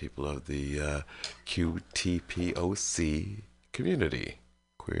by people of the QTPOC community,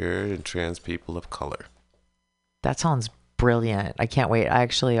 queer and trans people of color. That sounds brilliant. I can't wait. I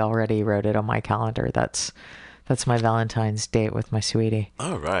actually already wrote it on my calendar. That's my Valentine's date with my sweetie.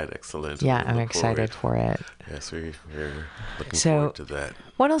 All right, excellent. Yeah, I'm excited for it. Yes, we're looking forward to that.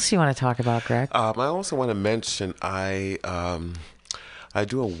 What else do you want to talk about, Greg? I also want to mention I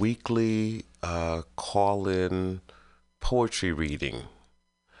do a weekly call-in poetry reading.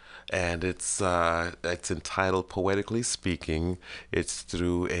 And it's entitled Poetically Speaking. It's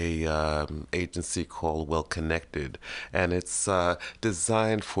through a agency called Well Connected, and it's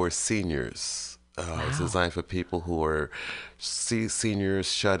designed for seniors. Wow. It's designed for people who are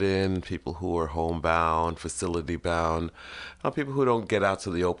seniors shut in, people who are homebound, facility bound, people who don't get out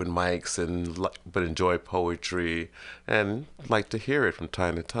to the open mics but enjoy poetry and like to hear it from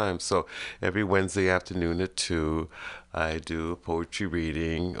time to time. So every Wednesday afternoon at 2, I do a poetry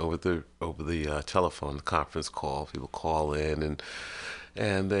reading over the telephone conference call. People call in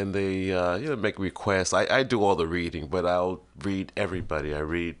and then they make requests. I do all the reading, but I'll read everybody. I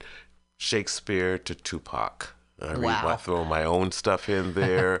read Shakespeare to Tupac. I throw my own stuff in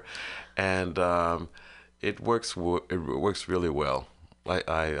there, and it works really well.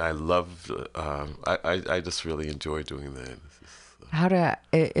 I love. I just really enjoy doing that.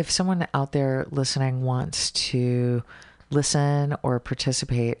 If someone out there listening wants to listen or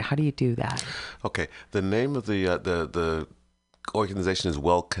participate, how do you do that? Okay, the name of the organization is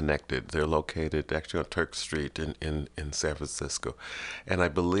Well Connected. They're located actually on Turk Street in San Francisco, and I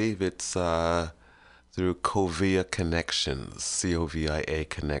believe it's through Covia Connections, COVIA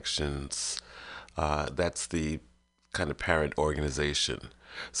Connections. That's the kind of parent organization.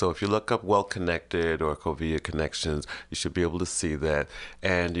 So if you look up Well Connected or Covia Connections, you should be able to see that.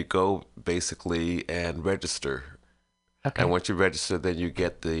 And you go basically and register. Okay. And once you register, then you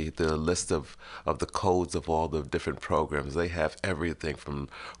get the list of the codes of all the different programs. They have everything from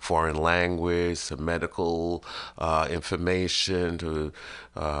foreign language to medical information to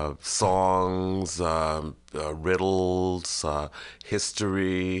songs, riddles,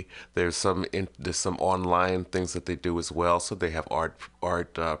 history. There's some online things that they do as well. So they have art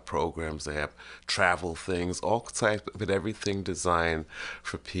programs. They have travel things, all types, but everything designed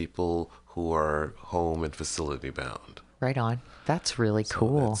for people who are home and facility bound. Right on. That's really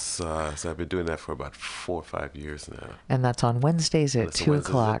cool. So I've been doing that for about 4 or 5 years now. And that's on Wednesdays at 2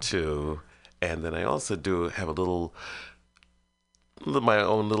 o'clock. At 2. And then I also have my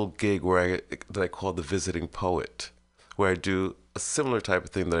own little gig that I call the Visiting Poet, where I do a similar type of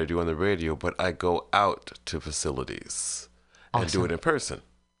thing that I do on the radio, but I go out to facilities and do it in person.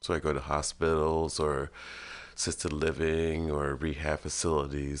 So I go to hospitals or assisted living or rehab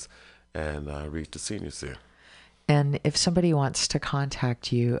facilities and read to seniors there. And if somebody wants to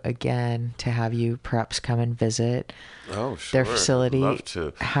contact you again to have you perhaps come and visit their facility, I'd love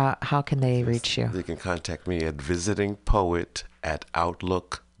to. How can they reach you? They can contact me at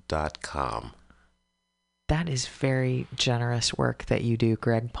visitingpoet@outlook.com. That is very generous work that you do,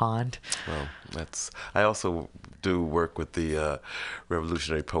 Greg Pond. Well, I also do work with the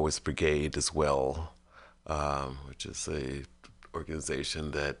Revolutionary Poets Brigade as well, which is a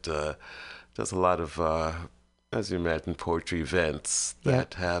organization that does a lot of as you imagine, poetry events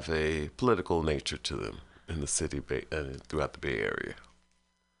that have a political nature to them in the city and throughout the Bay Area.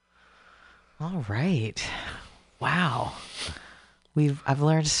 All right. Wow. I've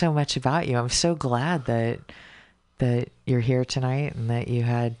learned so much about you. I'm so glad that you're here tonight and that you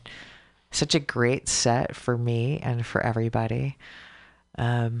had such a great set for me and for everybody.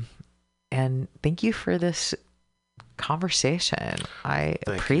 And thank you for this conversation. I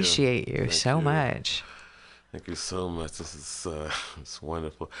appreciate you so much. Thank you so much. This is it's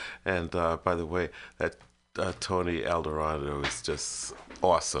wonderful. And by the way, that Tony Alderano is just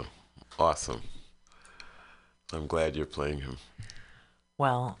awesome. Awesome. I'm glad you're playing him.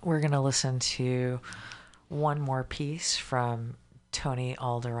 Well, we're going to listen to one more piece from Tony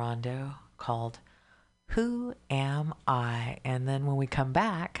Alderano called Who Am I? And then when we come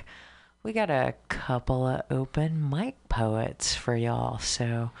back, we got a couple of open mic poets for y'all.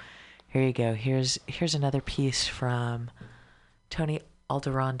 So here you go. Here's another piece from Tony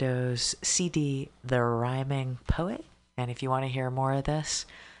Alderano's CD, The Rhyming Poet. And if you want to hear more of this,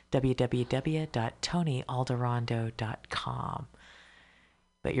 www.tonyalderano.com.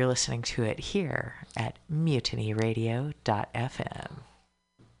 but you're listening to it here at MutinyRadio.fm.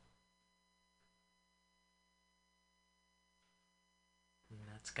 And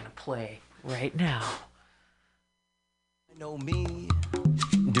that's going to play right now. Know me?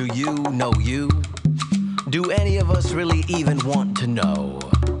 Do you know you? Do any of us really even want to know?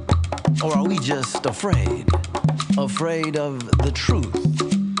 Or are we just afraid? Afraid of the truth?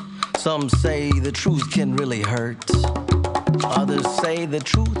 Some say the truth can really hurt. Others say the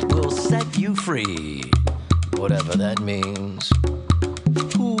truth will set you free. Whatever that means.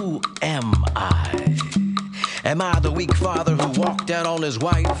 Who am I? Am I the weak father who walked out on his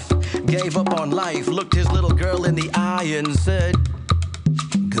wife, gave up on life, looked his little girl in the eye and said,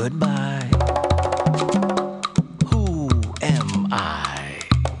 goodbye? Who am I?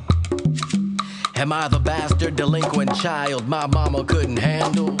 Am I the bastard, delinquent child my mama couldn't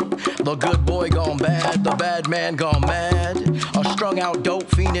handle? The good boy gone bad, the bad man gone mad? A strung out dope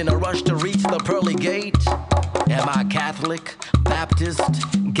fiend in a rush to reach the pearly gate? Am I Catholic, Baptist,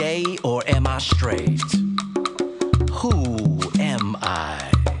 gay, or am I straight? Who am I?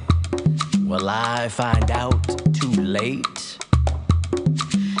 Will I find out too late?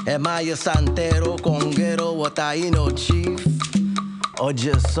 Am I a Santero, Conguero, or Taino chief? Or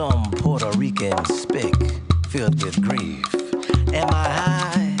just some Puerto Rican spick filled with grief? Am I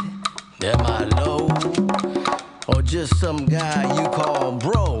high? Am I low? Or just some guy you call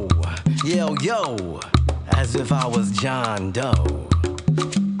bro? Yo, as if I was John Doe.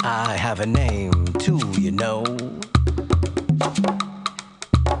 I have a name too, you know.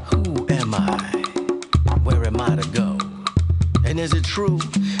 Who am I? Where am I to go? And is it true?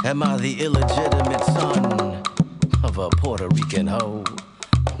 Am I the illegitimate son of a Puerto Rican hoe?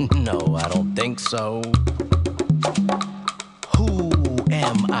 No, I don't think so. Who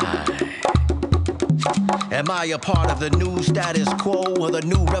am I? Am I a part of the new status quo or the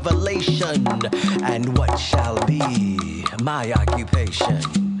new revelation? And what shall be my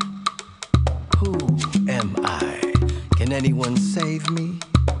occupation? Who am I? Can anyone save me?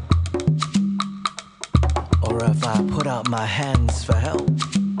 Or if I put out my hands for help,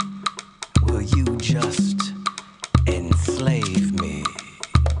 will you just enslave me?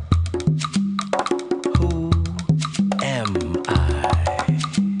 Who am I?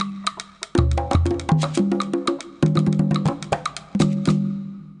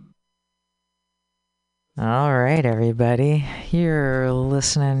 All right, everybody. You're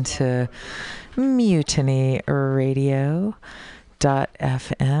listening to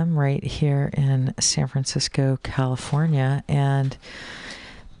MutinyRadio.fm right here in San Francisco, California. And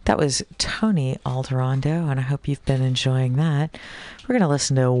that was Tony Alderondo, and I hope you've been enjoying that. We're going to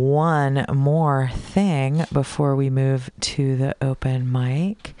listen to one more thing before we move to the open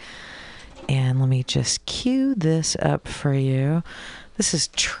mic. And let me just cue this up for you. This is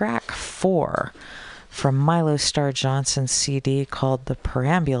track 4 from Milo Starr Johnson's CD called The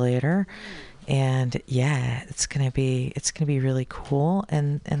Perambulator. And yeah, it's gonna be really cool.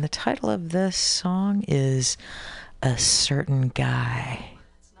 And the title of this song is A Certain Guy.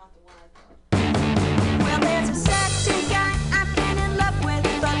 Well, there's a certain guy I've been in love with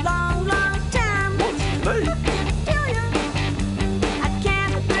a long, long time. I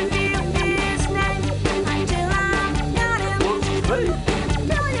can't reveal his name until I've got him.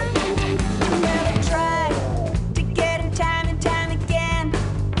 Well, I tried to get him time and time again.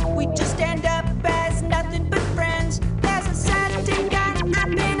 We just end up as nothing but friends. There's a certain guy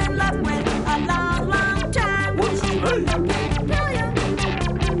I've been in love with a long, long time.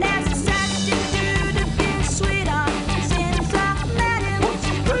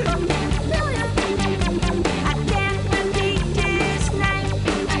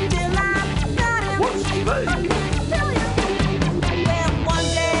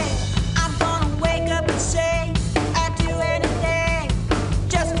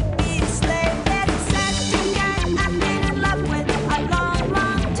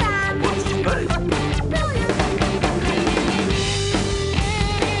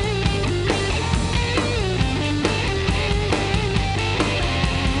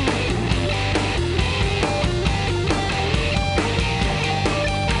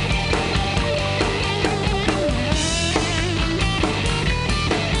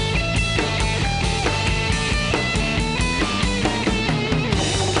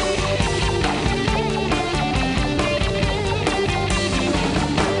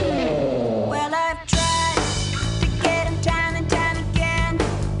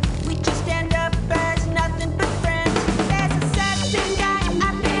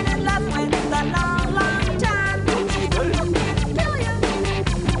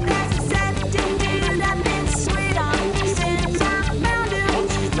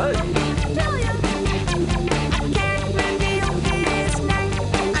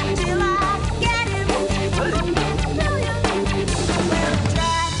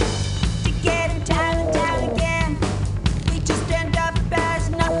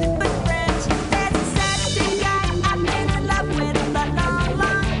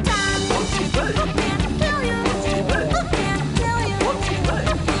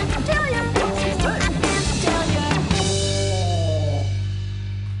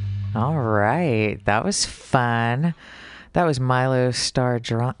 That was fun. That was Milo Starr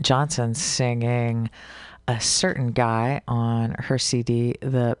Johnson singing A Certain Guy on her CD,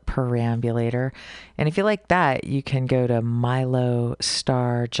 The Perambulator. And if you like that, you can go to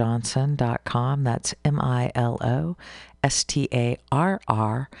milostarjohnson.com. That's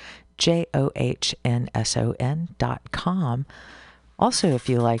MILOSTARRJOHNSON.com. Also, if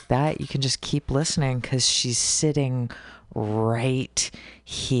you like that, you can just keep listening because she's sitting right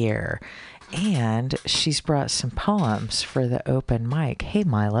here. And she's brought some poems for the open mic. Hey,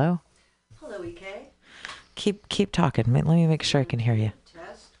 Milo. Hello, EK. Keep talking. Let me make sure I can hear you.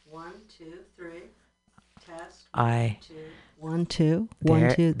 Test 1, 2, 3. Test 1, 2. 1, 2,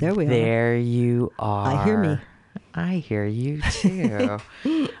 1, 2. There we are. There you are. I hear me. I hear you too.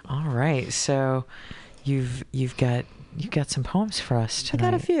 All right. So you've got some poems for us tonight.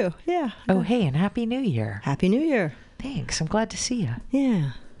 I got a few. Yeah. Oh, hey, and Happy New Year. Happy New Year. Thanks. I'm glad to see you.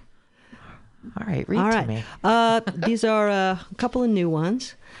 Yeah. All right. Read to me. These are a couple of new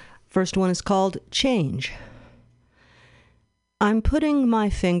ones. First one is called Change. I'm putting my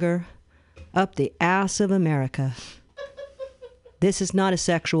finger up the ass of America. This is not a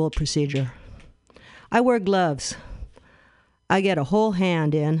sexual procedure. I wear gloves. I get a whole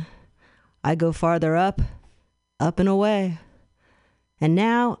hand in. I go farther up and away. And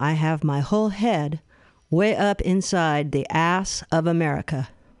now I have my whole head way up inside the ass of America.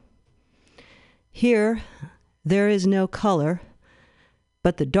 Here, there is no color,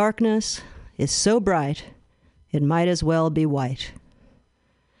 but the darkness is so bright, it might as well be white.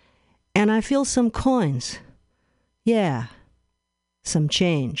 And I feel some coins. Yeah, some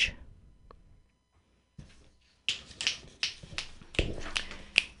change.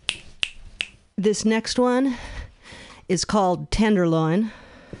 This next one is called Tenderloin.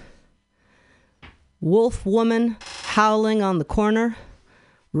 Wolf woman howling on the corner,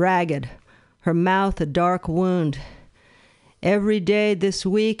 ragged, her mouth a dark wound. Every day this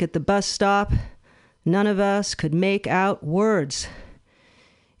week at the bus stop, none of us could make out words.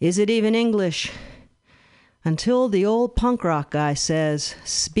 Is it even English? Until the old punk rock guy says,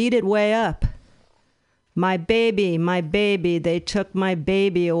 speed it way up. My baby, they took my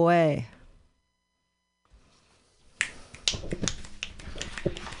baby away.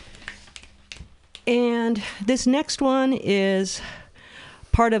 And this next one is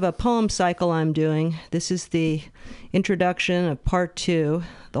part of a poem cycle I'm doing. This is the introduction of part 2.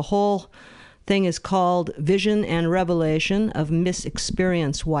 The whole thing is called Vision and Revelation of Miss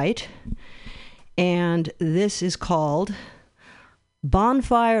Experience White. And this is called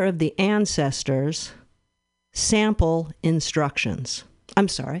Bonfire of the Ancestors, Sample Instructions. I'm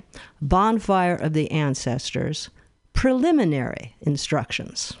sorry, Bonfire of the Ancestors, Preliminary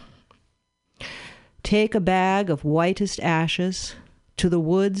Instructions. Take a bag of whitest ashes to the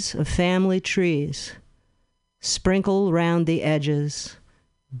woods of family trees. Sprinkle round the edges.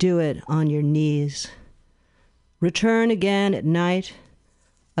 Do it on your knees. Return again at night,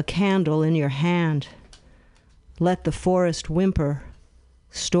 a candle in your hand. Let the forest whimper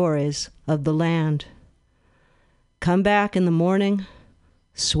stories of the land. Come back in the morning,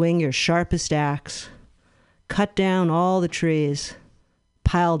 swing your sharpest axe. Cut down all the trees,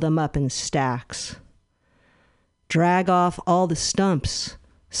 pile them up in stacks. Drag off all the stumps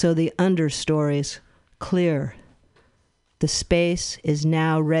so the understory's clear. The space is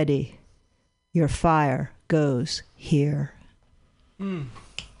now ready. Your fire goes here.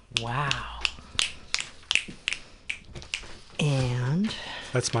 Wow. And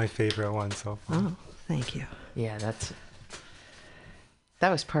that's my favorite one so far. oh, thank you. Yeah, that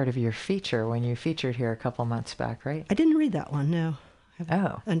was part of your feature when you featured here a couple months back, right? I didn't read that one, no.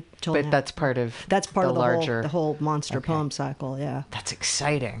 Oh, Until but now. that's part of That's part of the larger whole monster Okay. poem cycle, yeah. That's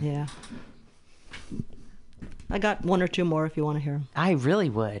exciting. Yeah. I got one or two more if you want to hear them. I really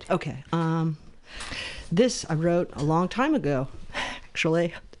would. Okay. This I wrote a long time ago,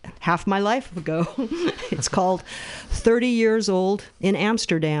 actually, half my life ago. It's called 30 Years Old in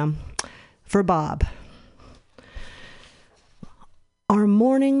Amsterdam for Bob. Our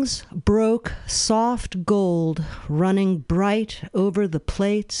mornings broke soft gold, running bright over the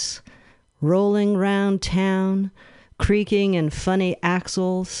plates, rolling round town, creaking in funny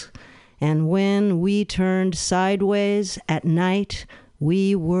axles. And when we turned sideways at night,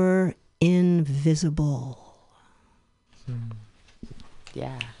 we were invisible.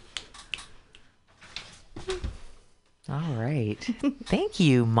 Yeah. All right. Thank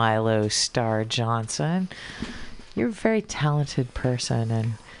you, Milo Starr Johnson. You're a very talented person,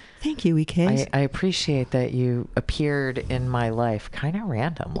 and Thank you, EK. I appreciate that you appeared in my life kind of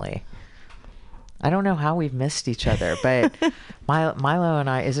randomly. I don't know how we've missed each other, but Milo and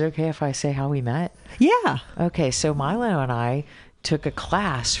I, is it okay if I say how we met? Yeah. Okay, so Milo and I took a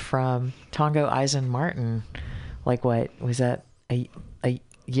class from Tongo Eisen Martin, like what, was that a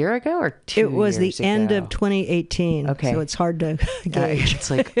year ago or 2 years It was the ago? end of 2018. Okay. So it's hard to gauge.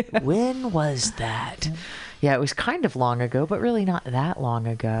 It's like, when was that? Yeah, it was kind of long ago, but really not that long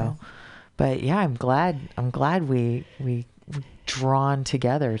ago. But yeah, I'm glad we drawn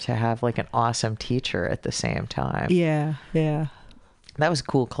together to have like an awesome teacher at the same time. Yeah. That was a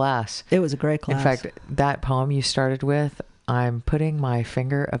cool class. It was a great class. In fact, that poem you started with, I'm putting my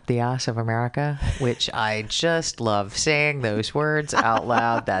finger up the ass of America, which I just love saying those words out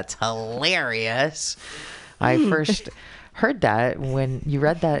loud. That's hilarious. I first heard that when you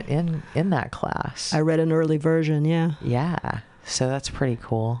read that in that class. I read an early version, yeah. Yeah. So that's pretty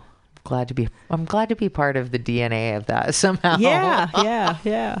cool. I'm glad to be part of the DNA of that somehow.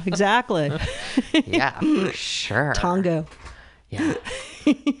 Yeah, exactly. Yeah, for sure. Tongo. Yeah.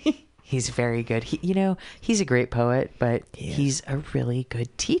 He's very good. He's a great poet, but he's a really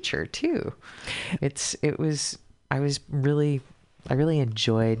good teacher too. I really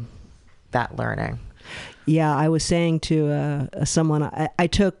enjoyed that learning. Yeah, I was saying to someone, I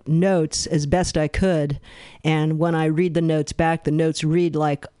took notes as best I could, and when I read the notes back, the notes read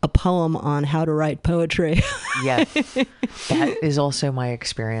like a poem on how to write poetry. Yeah, that is also my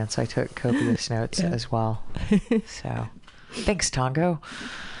experience. I took copious notes as well. So, thanks, Tongo.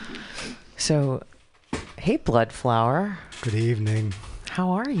 So, hey, Bloodflower. Good evening.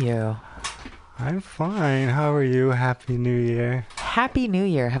 How are you? I'm fine. How are you? Happy New Year. Happy New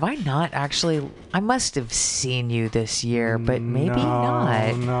Year. Have I not actually... I must have seen you this year, but maybe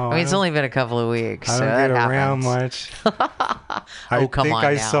not. No, I mean, it's only been a couple of weeks, I so don't that get happens. around much. Oh, come think on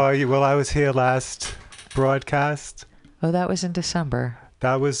I now. saw you. Well, I was here last broadcast. Oh, that was in December.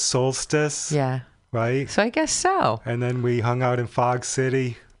 That was Solstice, Yeah. right? So I guess so. And then we hung out in Fog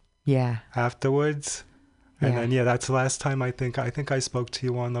City Yeah. afterwards. And Yeah. then, that's the last time I think I spoke to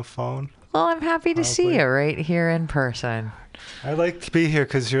you on the phone. Well, I'm happy to see you right here in person. I like to be here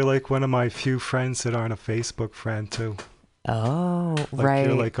because you're like one of my few friends that aren't a Facebook friend too. Oh, Like right.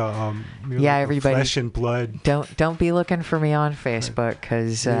 You're like a you're Yeah, like a everybody- flesh and blood. Don't be looking for me on Facebook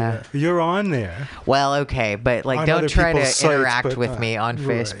because Yeah. You're on there. well, okay, but like On don't other try to people's sites, interact but with not- me on right.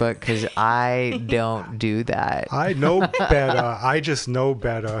 Facebook because I don't do that. I know better. I just know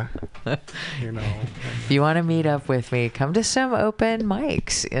better. You know. If you want to meet up with me, come to some open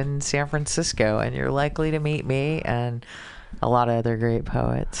mics in San Francisco, and you're likely to meet me and a lot of other great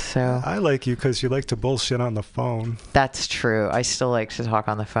poets. So I like you because you like to bullshit on the phone. that's true. I still like to talk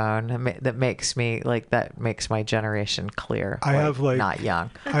on the phone. That makes my generation clear. I have like not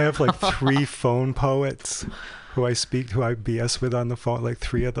young. I have like 3 phone poets who I BS with on the phone. Like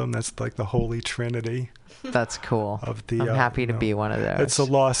 3 of them. That's like the holy trinity That's cool. of the. I'm happy to you know, be one of those. It's a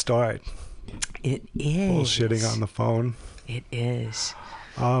lost art. It is Bullshitting on the phone. It is.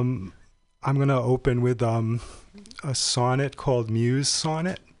 I'm gonna open with a sonnet called Muse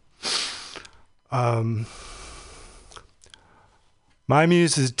Sonnet. My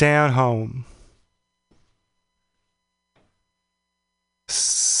muse is down home.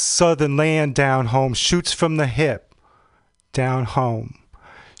 Southern land down home, shoots from the hip down home.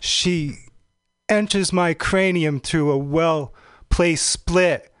 She enters my cranium through a well-placed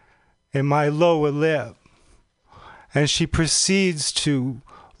split in my lower lip, and she proceeds to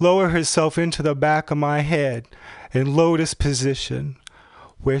lower herself into the back of my head in lotus position,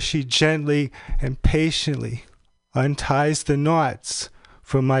 where she gently and patiently unties the knots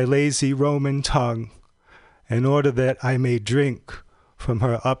from my lazy Roman tongue in order that I may drink from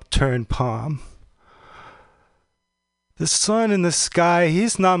her upturned palm. The sun in the sky,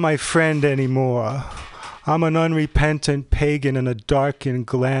 he's not my friend anymore. I'm an unrepentant pagan in a darkened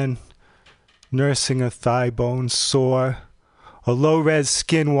glen, nursing a thigh bone sore, a low-res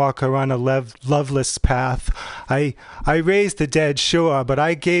skinwalker on a loveless path. I raised the dead, sure, but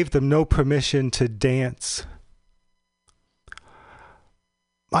I gave them no permission to dance.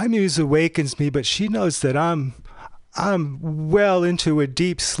 My muse awakens me, but she knows that I'm well into a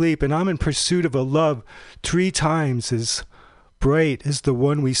deep sleep, and I'm in pursuit of a love 3 times as bright as the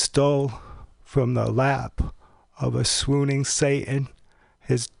one we stole from the lap of a swooning Satan,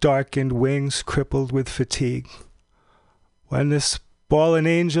 his darkened wings crippled with fatigue. When this fallen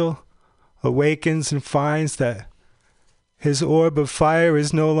angel awakens and finds that his orb of fire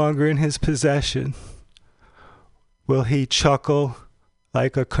is no longer in his possession, will he chuckle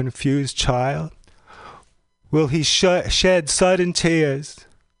like a confused child? Will he shed sudden tears?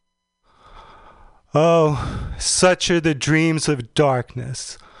 Oh, such are the dreams of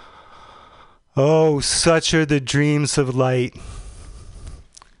darkness. Oh, such are the dreams of light.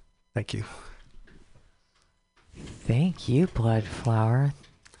 Thank you. Thank you, Bloodflower.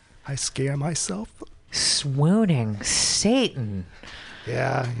 I scare myself. Swooning Satan.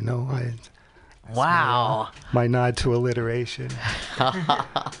 Yeah, you know, Wow. my nod to alliteration.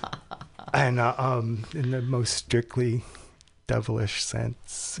 And in the most strictly devilish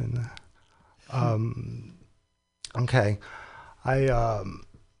sense. And okay, I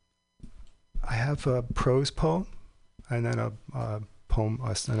have a prose poem, and then a poem,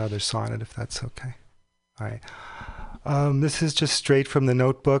 another sonnet, if that's okay. All right. This is just straight from the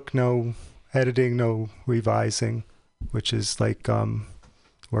notebook, no editing, no revising, which is like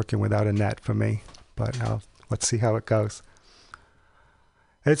working without a net for me. But let's see how it goes.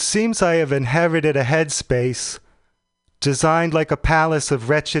 It seems I have inherited a headspace designed like a palace of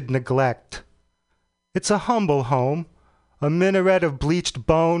wretched neglect. It's a humble home, a minaret of bleached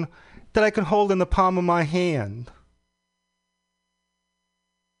bone that I can hold in the palm of my hand.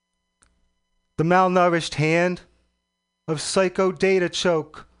 The malnourished hand of psycho data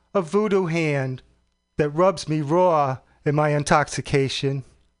choke, a voodoo hand that rubs me raw in my intoxication.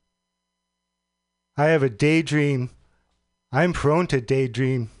 I have a daydream. I'm prone to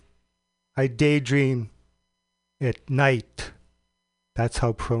daydream. I daydream at night. That's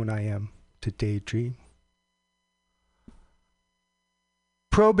how prone I am to daydream.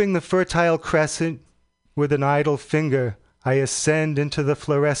 Probing the fertile crescent with an idle finger, I ascend into the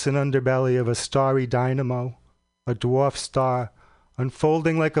fluorescent underbelly of a starry dynamo, a dwarf star,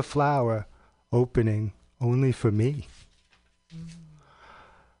 unfolding like a flower, opening only for me.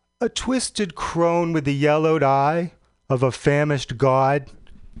 A twisted crone with the yellowed eye of a famished god,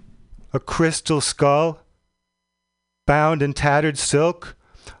 a crystal skull, bound in tattered silk,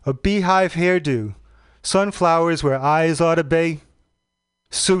 a beehive hairdo, sunflowers where eyes ought to be,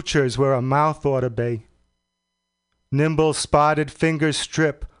 sutures where a mouth ought to be. Nimble spotted fingers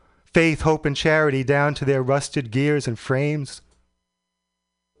strip faith, hope, and charity down to their rusted gears and frames.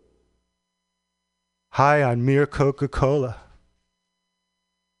 High on mere Coca-Cola.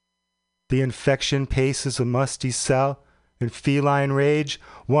 The infection paces a musty cell in feline rage,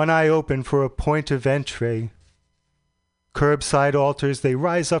 one eye open for a point of entry. Curbside altars, they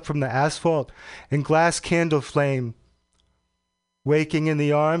rise up from the asphalt in glass candle flame, waking in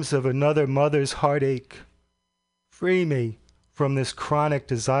the arms of another mother's heartache. Free me from this chronic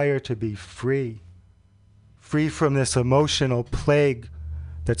desire to be free. Free from this emotional plague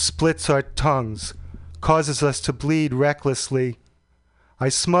that splits our tongues, causes us to bleed recklessly. I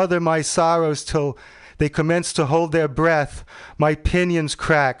smother my sorrows till they commence to hold their breath. My pinions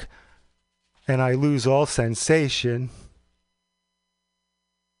crack, and I lose all sensation.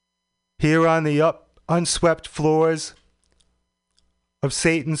 Here on the unswept floors of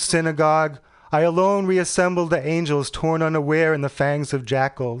Satan's synagogue, I alone reassemble the angels torn unaware in the fangs of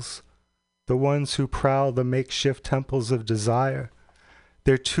jackals, the ones who prowl the makeshift temples of desire,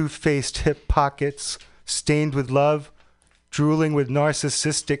 their two-faced hip pockets stained with love, drooling with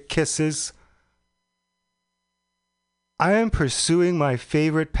narcissistic kisses. I am pursuing my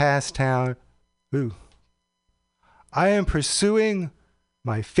favorite pastime. I am pursuing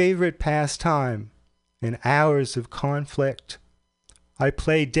my favorite pastime in hours of conflict. I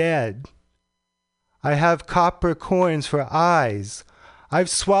play dead. I have copper coins for eyes. I've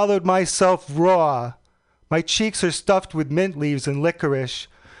swallowed myself raw. My cheeks are stuffed with mint leaves and licorice,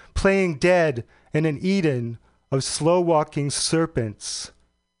 playing dead in an Eden of slow-walking serpents,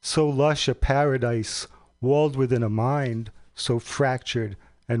 so lush a paradise walled within a mind so fractured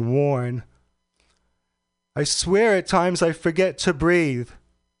and worn. I swear at times I forget to breathe.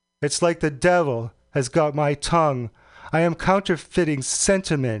 It's like the devil has got my tongue. I am counterfeiting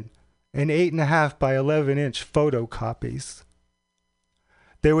sentiment in 8.5 by 11-inch photocopies.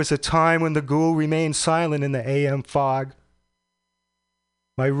 There was a time when the ghoul remained silent in the AM fog.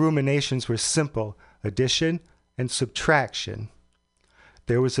 My ruminations were simple, addition and subtraction.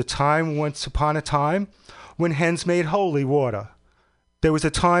 There was a time, once upon a time, when hens made holy water. There was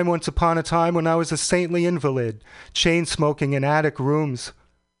a time, once upon a time, when I was a saintly invalid, chain-smoking in attic rooms,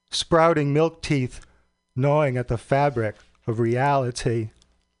 sprouting milk teeth, gnawing at the fabric of reality.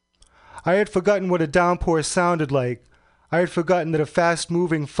 I had forgotten what a downpour sounded like. I had forgotten that a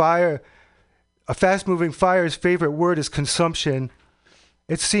fast-moving fire's favorite word is consumption.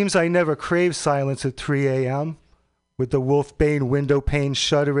 It seems I never craved silence at 3 a.m., with the wolfbane window pane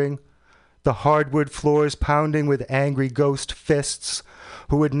shuddering, the hardwood floors pounding with angry ghost fists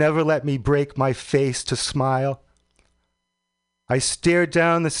who would never let me break my face to smile. I stared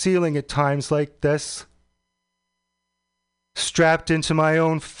down the ceiling at times like this, strapped into my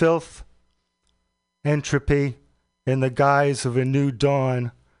own filth, Entropy, in the guise of a new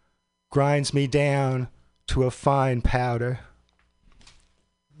dawn, grinds me down to a fine powder.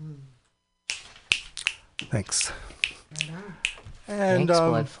 Thanks. And Thanks,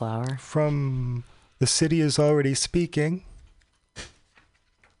 Bloodflower. from The City Is Already Speaking,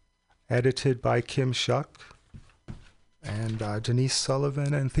 edited by Kim Shuck and Denise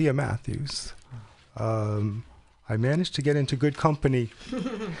Sullivan and Thea Matthews. I managed to get into good company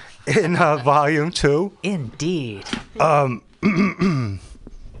in volume 2. Indeed.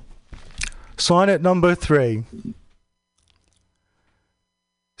 Sonnet number 3.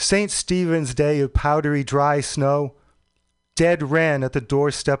 St. Stephen's Day of powdery dry snow, dead wren at the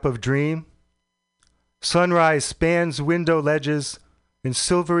doorstep of dream. Sunrise spans window ledges in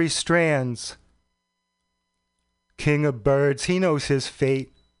silvery strands. King of birds, he knows his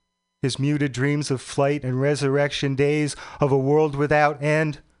fate, his muted dreams of flight and resurrection days of a world without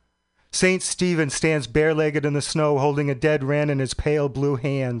end. St. Stephen stands bare-legged in the snow, holding a dead wren in his pale blue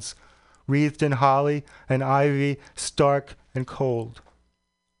hands, wreathed in holly and ivy, stark and cold.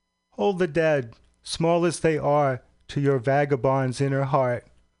 Hold the dead, small as they are, to your vagabond's inner heart,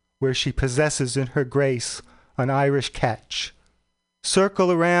 where she possesses in her grace an Irish catch.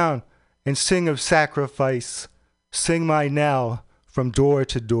 Circle around and sing of sacrifice. Sing my knell from door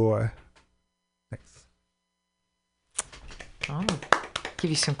to door. Thanks. Oh, give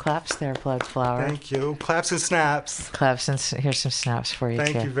you some claps there, Bloodflower. Thank you. Claps and snaps. Claps and here's some snaps for you too.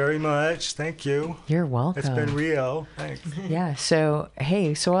 Thank you very much. Thank you. You're welcome. It's been real. Thanks. Yeah. So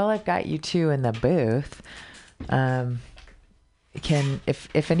hey, so while I've got you two in the booth,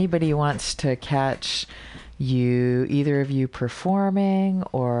 if anybody wants to catch you, either of you performing,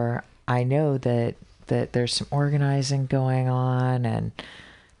 or I know that there's some organizing going on and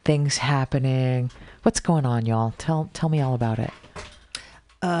things happening. What's going on, y'all? Tell me all about it.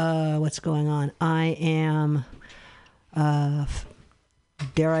 What's going on? I am,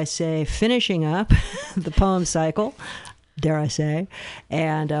 dare I say, finishing up the poem cycle, dare I say,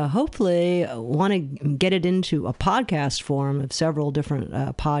 and hopefully want to get it into a podcast form of several different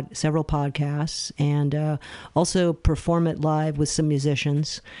several podcasts, and also perform it live with some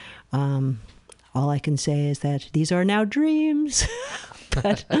musicians. All I can say is that these are now dreams,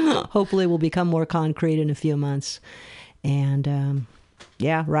 but hopefully will become more concrete in a few months. And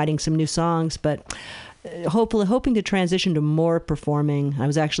writing some new songs, but hoping to transition to more performing. I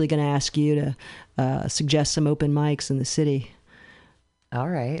was actually going to ask you to suggest some open mics in the city. All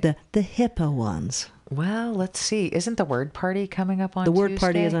right. The hippo ones. Well, let's see. Isn't the Word Party coming up on The Tuesday? Word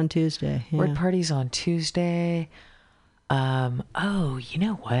Party is on Tuesday. Yeah. Word Party's on Tuesday. Oh, you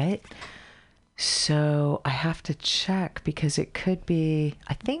know what? So I have to check because it could be,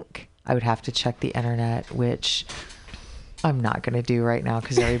 I think I would have to check the internet, which I'm not going to do right now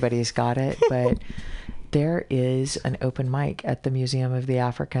because everybody's got it. But there is an open mic at the Museum of the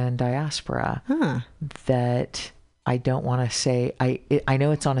African Diaspora that I don't want to say. I know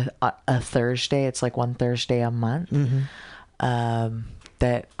it's on a Thursday. It's like one Thursday a month.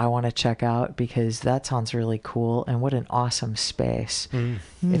 That I want to check out because that sounds really cool, and what an awesome space.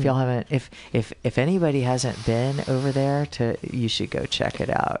 If y'all haven't, if anybody hasn't been over there, you should go check it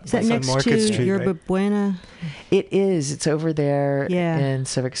out. Is that next Market to Street, Yerba right? Buena? It is. It's over there Yeah. in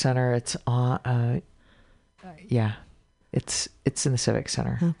Civic Center. It's on. It's in the Civic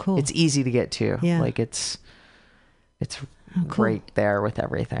Center. Oh, cool. It's easy to get to. Yeah. Like it's cool. right there with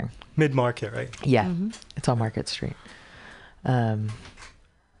everything. Mid-market, right? Yeah, it's on Market Street.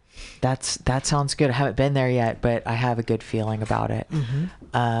 That sounds good. I haven't been there yet, but I have a good feeling about it.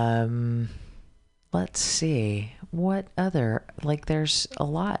 Let's see what other, like, there's a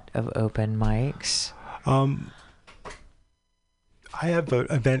lot of open mics. I have an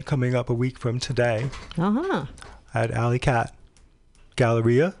event coming up a week from today at Alley Cat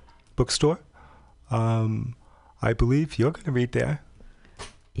Galleria Bookstore. I believe you're going to read there.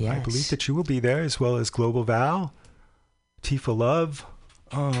 Yes. I believe that you will be there, as well as Global Val, Tifa Love.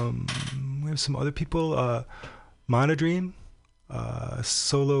 We have some other people. Monodream,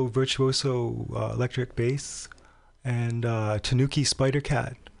 Solo Virtuoso Electric Bass, and Tanuki Spider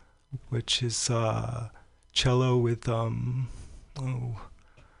Cat, which is cello with, how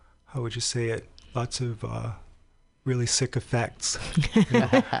would you say it? Lots of really sick effects.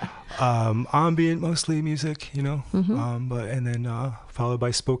 Ambient mostly music, but and then followed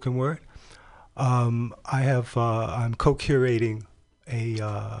by spoken word. I'm co-curating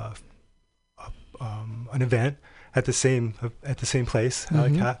an event at the same place,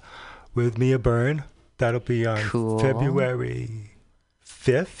 Alley Cat, with Mia Byrne. That'll be on Cool. February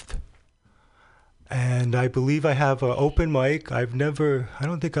 5th, And I believe I have an open mic. I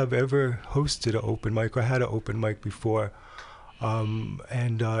don't think I've ever hosted an open mic or had an open mic before.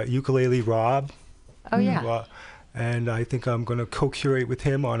 And Ukulele Rob. Oh, yeah. And I think I'm going to co-curate with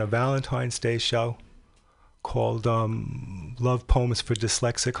him on a Valentine's Day show called Love Poems for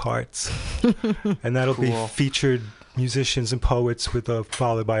Dyslexic Hearts. And that'll be featured musicians and poets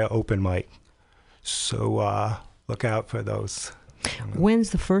followed by an open mic. So look out for those.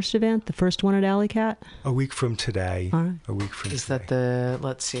 When's the first event? The first one at Alley Cat? A week from today. All right. A week from Is today. that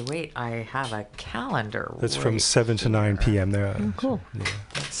let's see, wait, I have a calendar. That's from 7 to 9 p.m. there. Oh, cool. Yeah.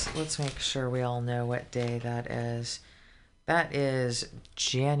 Let's make sure we all know what day that is. That is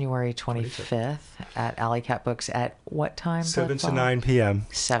January 25th at Alley Cat Books at what time? 7 to Bloodfall? 9 p.m.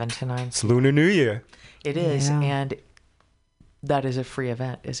 7 to 9. It's Lunar New Year. It is, Yeah. and that is a free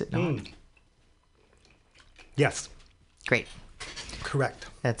event, is it not? Yes, Great. correct.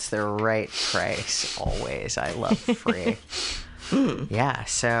 That's the right price, always. I love free. Yeah,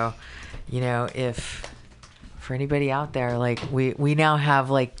 so, if for anybody out there, like we now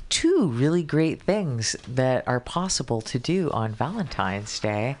have like 2 really great things that are possible to do on Valentine's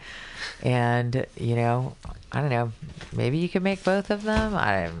Day. And, I don't know, maybe you could make both of them.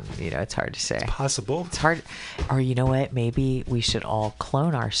 It's hard to say. Possible. It's hard. Or you know what? Maybe we should all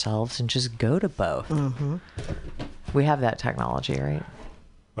clone ourselves and just go to both. Mm-hmm. We have that technology, right?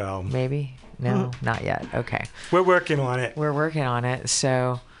 Well, Maybe? No, not yet. Okay. we're working on it. We're working on it.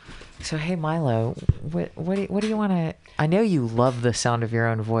 So hey, Milo, what do you want to... I know you love the sound of your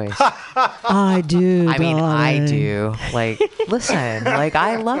own voice. I do. I mean, I darling. do. Like, listen, like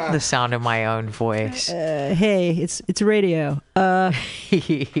I love the sound of my own voice. Hey, it's radio. Cut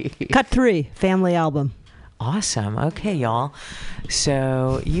 3, family album. Awesome. Okay, y'all.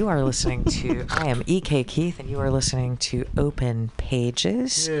 So you are listening to... I am E.K. Keith, and you are listening to Open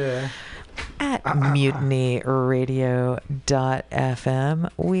Pages. Yeah. At MutinyRadio.fm.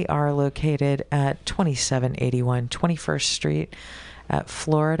 We are located at 2781 21st Street at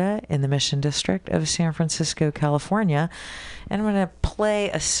Florida in the Mission District of San Francisco, California. And I'm going to play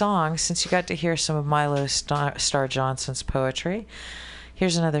a song since you got to hear some of Milo Star Johnson's poetry.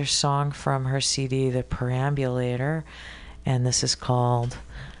 Here's another song from her CD, The Perambulator, and this is called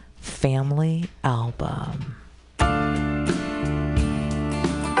Family Album.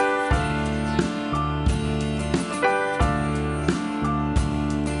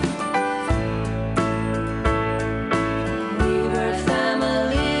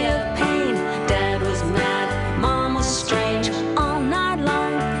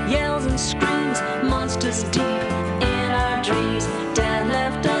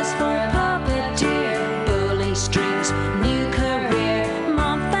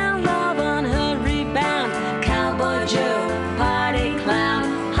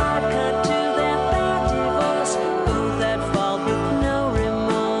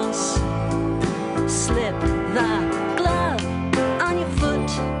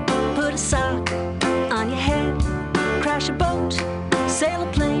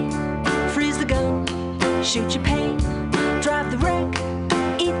 Shoot your pain, drive the wreck,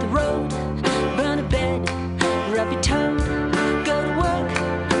 eat the road, burn a bed, rub your toad, go to work,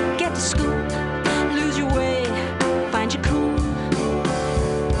 get to school, lose your way, find your cool. Ooh,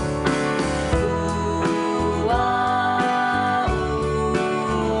 ah,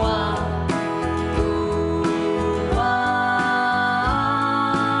 ooh, ah, ooh,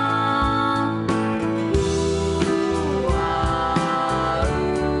 ah, ooh, ah,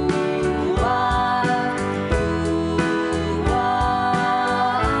 ooh, ah.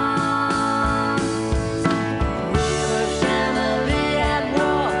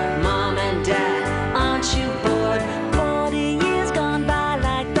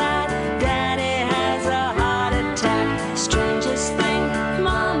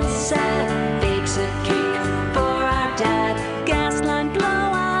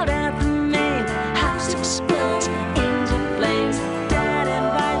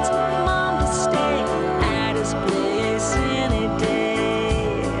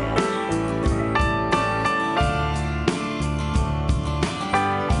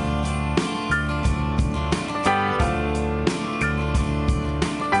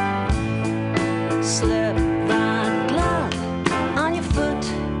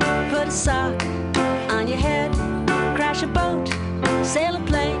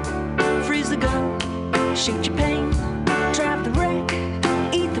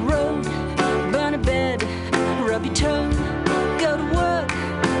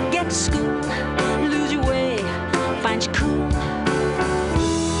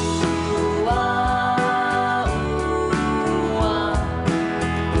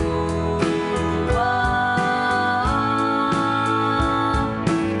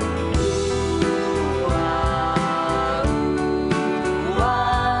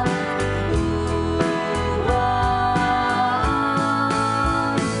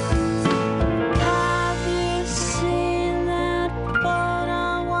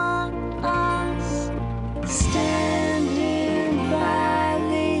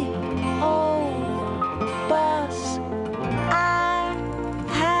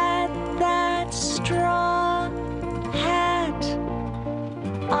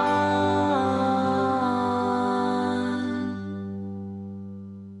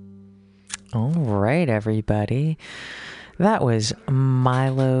 everybody. That was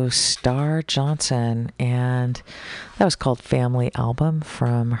Milo Starr Johnson, and that was called Family Album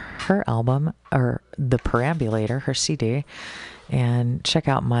from her album, or The Perambulator, her CD. And check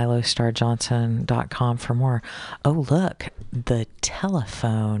out milostarjohnson.com for more. Oh, look, the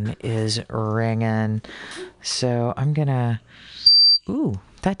telephone is ringing. So I'm gonna... Ooh,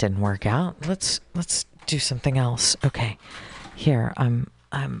 that didn't work out. Let's do something else. Okay, here,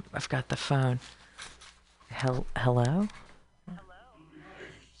 I've got the phone. Hello?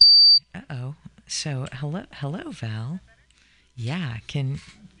 Uh-oh. So, hello, Val. Yeah, can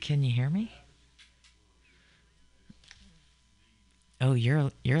you hear me? Oh,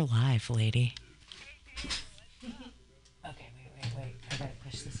 you're live, lady. Okay, wait. I gotta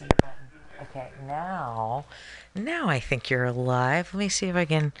push this in button. Okay, now I think you're live. Let me see if I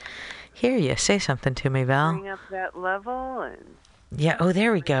can hear you. Say something to me, Val. Bring up that level and... Yeah, oh,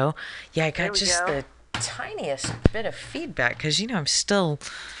 there we go. Yeah, I got just the tiniest bit of feedback because, I'm still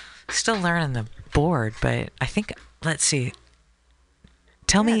learning the board, but I think, let's see.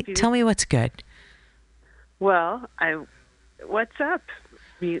 Tell me what's good. Well, what's up,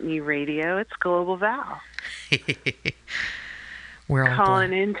 Mutiny Radio? It's Global Val. We're all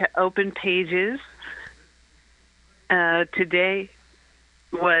calling into OpenPages. Today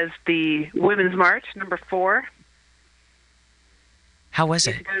was the Women's March, number 4. How was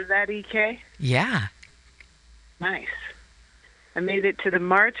Did it? you go to that, EK? Yeah. Nice. I made it to the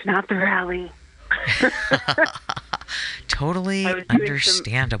march, not the rally. Totally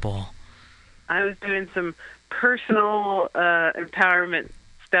understandable. I was doing some personal empowerment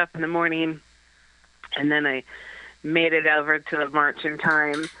stuff in the morning, and then I made it over to the march in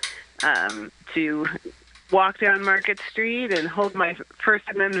time to walk down Market Street and hold my First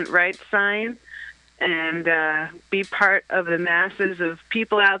Amendment rights sign and be part of the masses of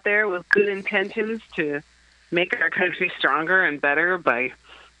people out there with good intentions to make our country stronger and better by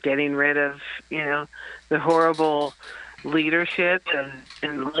getting rid of, the horrible leadership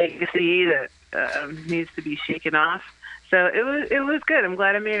and legacy that needs to be shaken off. So it was good. I'm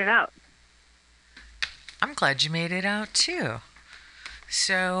glad I made it out. I'm glad you made it out too.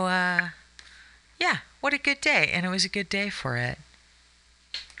 So yeah, what a good day, and it was a good day for it.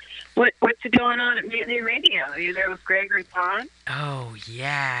 What's going on at Mutiny Radio? Are you there with Gregory Pond? Oh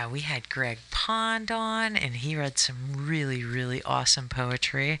yeah, we had Greg Pond on, and he read some really, really awesome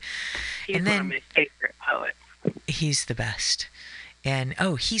poetry. He's one of my favorite poets. He's the best. And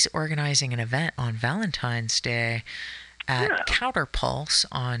he's organizing an event on Valentine's Day at Counterpulse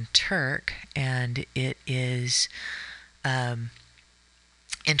on Turk, and it is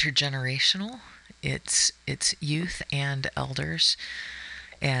intergenerational. It's youth and elders,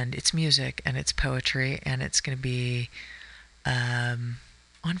 and it's music and it's poetry, and it's going to be on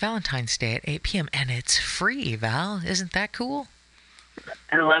Valentine's Day at 8 p.m. and it's free. Val, isn't that cool?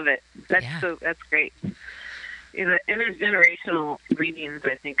 I love it. That's great. The intergenerational readings,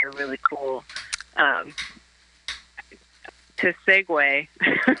 I think, are really cool. To segue,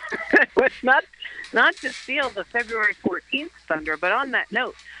 not to steal the February 14th thunder, but on that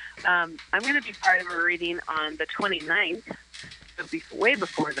note, I'm going to be part of a reading on the 29th, so way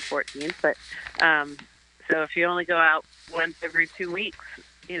before the 14th. But so if you only go out once every 2 weeks,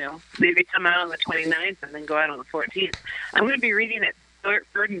 maybe come out on the 29th and then go out on the 14th. I'm going to be reading at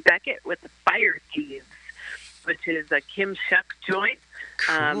Bird and Beckett with the Fire Thieves, which is a Kim Shuck joint.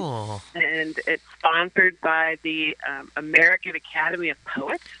 Cool. And it's sponsored by the American Academy of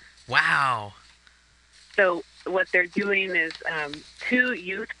Poets. Wow. So what they're doing is 2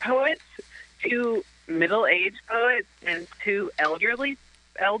 youth poets, 2 middle-aged poets, and 2 elder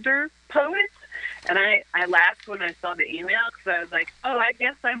poets. And I laughed when I saw the email because I was like, oh, I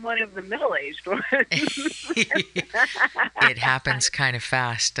guess I'm one of the middle-aged ones. It happens kind of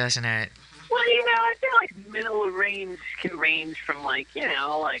fast, doesn't it? Well, I feel like middle range can range from like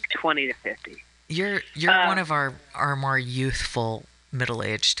 20 to 50. You're one of our more youthful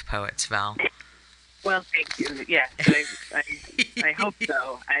middle-aged poets, Val. Well, thank you. Yes, I hope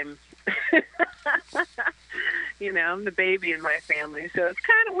so. I'm I'm the baby in my family, so it's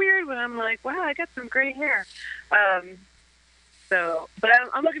kind of weird when I'm like, wow, I got some gray hair. But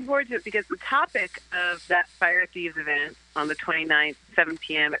I'm looking forward to it because the topic of that Fire Thieves event on the 29th, 7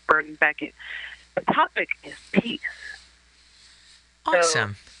 p.m. at Bird and Beckett, the topic is peace.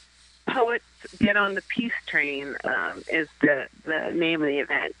 Awesome. So, Poets Get on the Peace Train is the name of the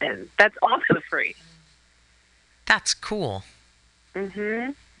event, and that's also free. That's cool.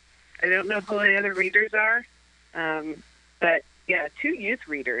 Mm-hmm. I don't know who the other readers are, but yeah, 2 youth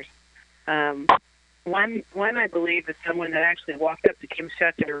readers. one I believe is someone that actually walked up to Kim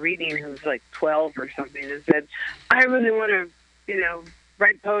Shutt at a reading who was like 12 or something and said, "I really want to,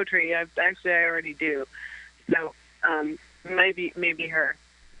 write poetry. I already do." So maybe her.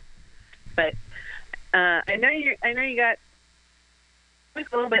 But I know you got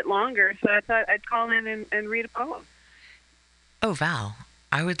just a little bit longer, so I thought I'd call in and read a poem. Oh, Val,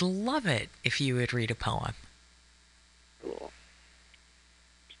 I would love it if you would read a poem. Cool.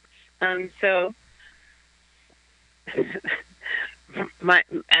 So,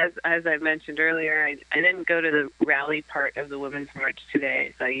 as I mentioned earlier, I didn't go to the rally part of the Women's March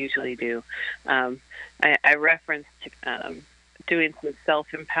today, as I usually do. I referenced doing some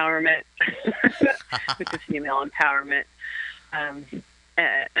self-empowerment, which is female empowerment.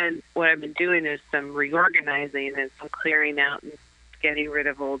 And what I've been doing is some reorganizing and some clearing out and getting rid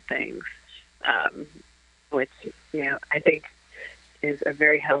of old things, which, I think is a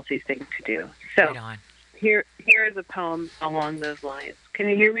very healthy thing to do. So Right on. here is a poem along those lines. Can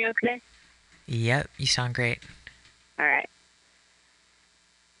you hear me okay? Yep, you sound great. All right.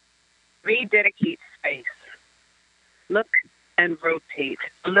 Rededicate space. Look and rotate.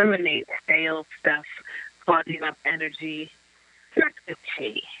 Eliminate stale stuff, clogging up energy. Drink the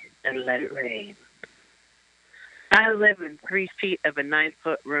tea and let it rain. I live in 3 feet of a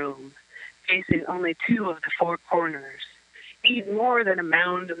 9-foot room, facing only 2 of the 4 corners. Eat more than a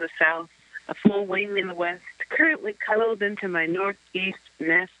mound in the south, a full wing in the west, currently cuddled into my northeast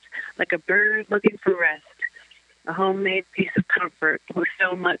nest like a bird looking for rest. A homemade piece of comfort with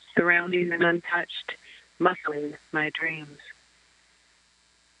so much surrounding and untouched, muffling my dreams.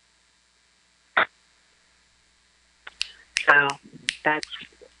 So that's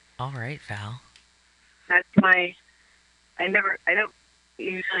All right, Val. my. I don't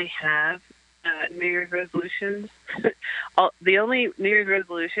usually have New Year's resolutions. The only New Year's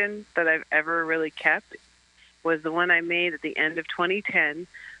resolution that I've ever really kept was the one I made at the end of 2010,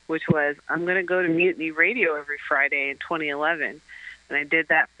 which was I'm going to go to Mutiny Radio every Friday in 2011, and I did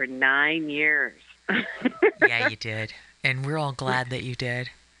that for 9 years. Yeah, you did, and we're all glad that you did.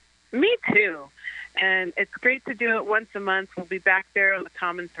 Me too. And it's great to do it once a month. We'll be back there on the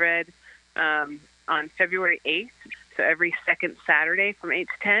Common Thread on February 8th, so every second Saturday from 8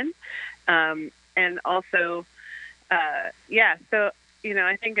 to 10. And also, so,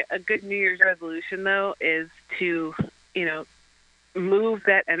 I think a good New Year's resolution, though, is to, move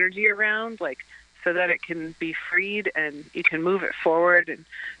that energy around, so that it can be freed and you can move it forward and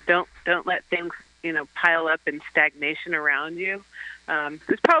don't let things, pile up in stagnation around you.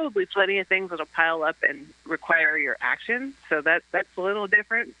 There's probably plenty of things that'll pile up and require your action, so that's a little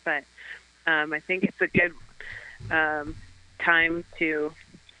different. But I think it's a good time to,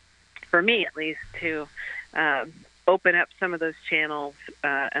 for me at least, to open up some of those channels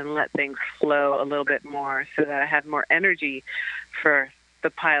and let things flow a little bit more, so that I have more energy for the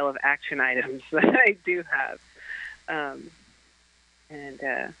pile of action items that I do have.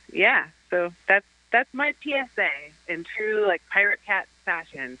 So that's my PSA in true Pirate Cat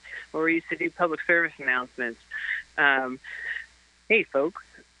fashion, where we used to do public service announcements. Hey folks,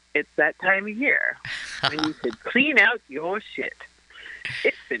 it's that time of year when you should clean out your shit.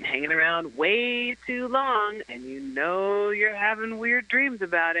 It's been hanging around way too long, and you're having weird dreams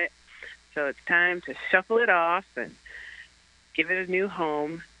about it. So it's time to shuffle it off and give it a new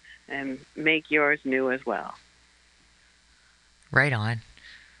home and make yours new as well. Right on.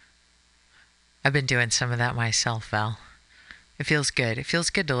 I've been doing some of that myself, Val. It feels good. It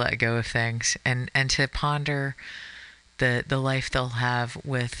feels good to let go of things and to ponder the life they'll have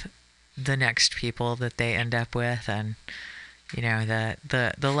with the next people that they end up with, and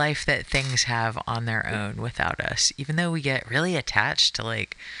the life that things have on their own without us. Even though we get really attached to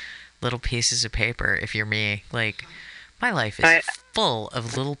little pieces of paper. If you're me, my life is full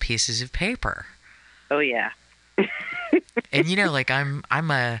of little pieces of paper. Oh yeah. And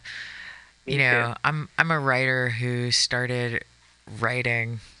I'm a I'm a writer who started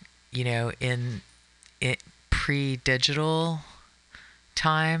writing, in pre-digital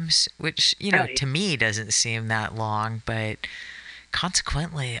times, which to me doesn't seem that long, but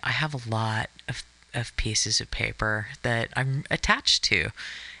consequently I have a lot of pieces of paper that I'm attached to,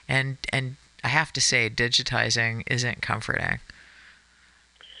 and I have to say digitizing isn't comforting.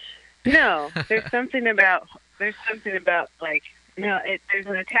 No, there's something about there's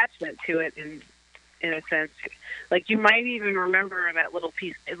an attachment to it in a sense. You might even remember that little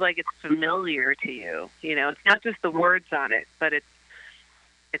piece. It's it's familiar to you. It's not just the words on it, but it's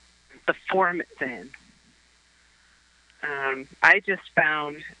the form it's in. I just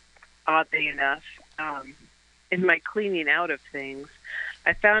found, oddly enough, in my cleaning out of things,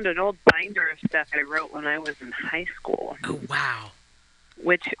 I found an old binder of stuff I wrote when I was in high school, Oh, wow.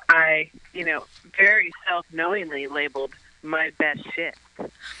 which I, very self-knowingly labeled my best shit.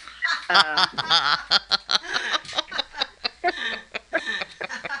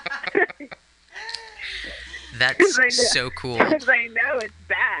 That's so cool. Because I know it's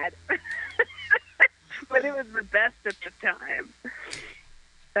bad. But it was the best at the time.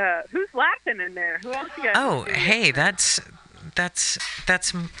 Who's laughing in there? Who else you got? Oh, hey, that's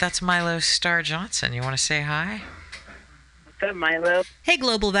Milo Star Johnson. You want to say hi? What's up, Milo? Hey,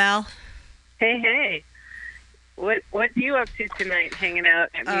 Global Val. Hey. What are you up to tonight, hanging out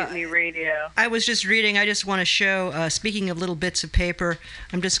at Mutiny Radio? I was just reading. I just want to show, speaking of little bits of paper,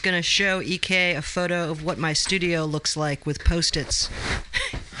 I'm just going to show EK a photo of what my studio looks like with Post-its.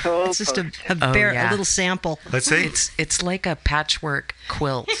 Oh, It's just a yeah. little sample. Let's see. It's like a patchwork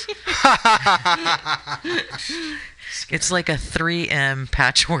quilt. It's like a 3M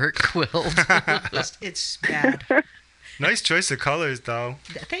patchwork quilt. It's bad. Nice choice of colors, though.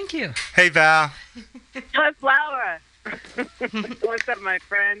 Thank you. Hey, Val. Hi, Flower. What's up, my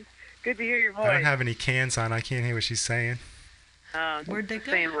friend? Good to hear your voice. I don't have any cans on. I can't hear what she's saying. Where'd they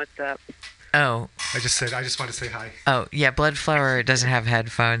go? Saying what's up. Oh, I just want to say hi. oh, yeah. Bloodflower doesn't have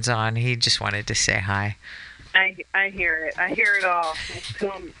headphones on. He just wanted to say hi. I hear it. I hear it all. It's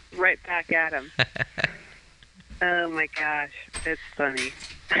coming right back at him. Oh my gosh, it's funny.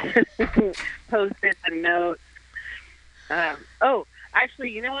 Post-its and notes.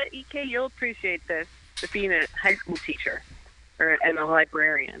 Actually, you know what, EK? You'll appreciate this. Being a high school teacher and a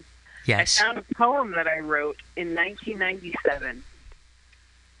librarian. Yes. I found a poem that I wrote in 1997.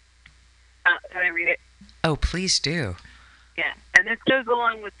 Can I read it? Oh, please do. Yeah, and this goes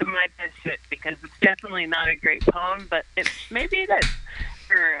along with the My Best Shit because it's definitely not a great poem, but maybe it is.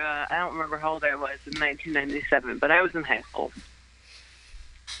 I don't remember how old I was in 1997, but I was in high school.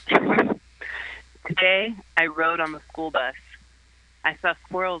 Today, I rode on the school bus. I saw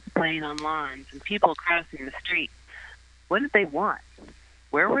squirrels playing on lawns and people crossing the street. What did they want?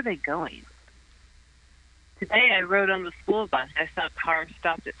 Where were they going? Today, I rode on the school bus. I saw cars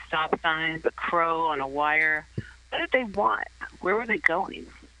stopped at stop signs, a crow on a wire. What did they want? Where were they going?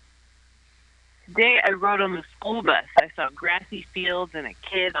 Today, I rode on the school bus. I saw grassy fields and a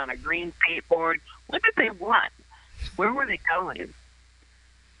kid on a green skateboard. What did they want? Where were they going?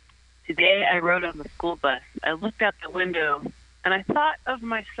 Today, I rode on the school bus. I looked out the window, and I thought of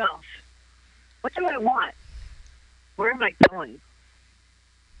myself. What do I want? Where am I going?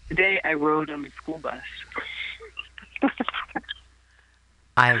 Today, I rode on the school bus.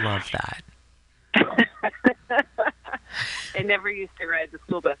 I love that. I never used to ride the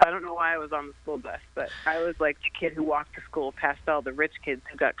school bus. I don't know why I was on the school bus, but I was like the kid who walked to school past all the rich kids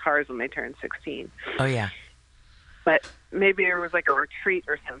who got cars when they turned 16. Oh, yeah. But maybe there was like a retreat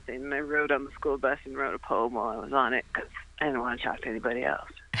or something, and I rode on the school bus and wrote a poem while I was on it because I didn't want to talk to anybody else.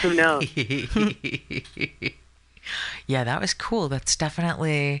 Who knows? Yeah, that was cool. That's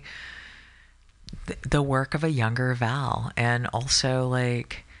definitely the work of a younger Val. And also,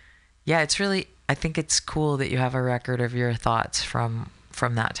 like, yeah, it's really, I think it's cool that you have a record of your thoughts from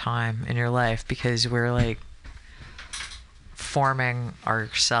that time in your life, because we're like forming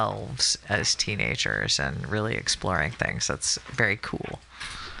ourselves as teenagers and really exploring things. That's very cool.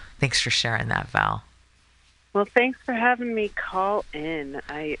 Thanks for sharing that, Val. Well, thanks for having me call in.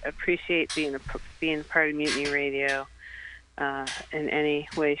 I appreciate being part of Mutiny Radio in any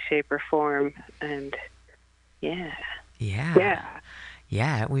way, shape, or form. And yeah.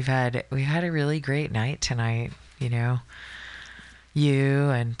 We've had a really great night tonight. You know, you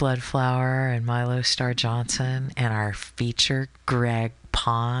and Bloodflower and Milo Star Johnson and our feature Greg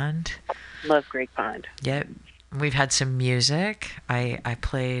Pond. Love Greg Pond. Yep. We've had some music. I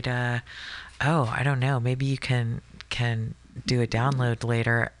played. I don't know. Maybe you can do a download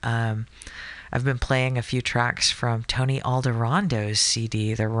later. I've been playing a few tracks from Tony Alderondo's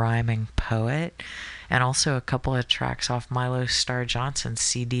CD, The Rhyming Poet, and also a couple of tracks off Milo Star Johnson's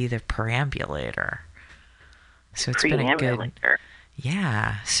CD, The Perambulator. So it's been a good.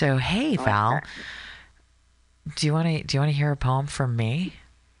 Yeah. So hey, Val, do you want to hear a poem from me?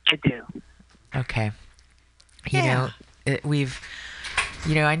 I do. Okay. You know,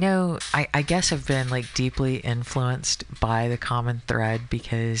 I guess I've been like deeply influenced by the common thread,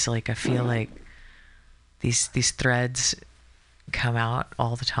 because like I feel like these threads come out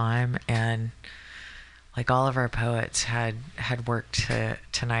all the time, and like all of our poets had worked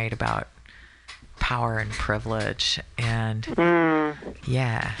tonight about power and privilege, and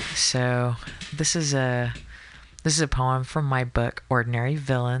yeah. So this is a poem from my book Ordinary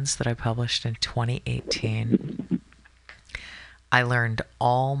Villains that I published in 2018. I learned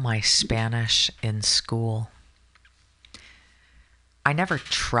all my Spanish in school. I never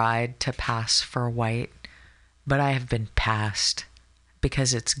tried to pass for white, but I have been passed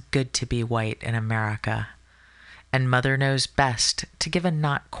because it's good to be white in America. And Mother knows best to give a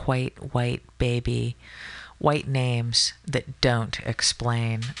not quite white baby white names that don't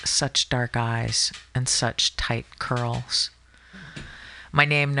explain such dark eyes and such tight curls. My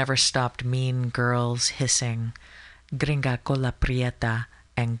name never stopped mean girls hissing, gringa cola prieta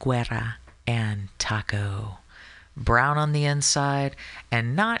and güera and taco. Brown on the inside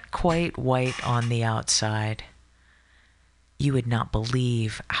and not quite white on the outside. You would not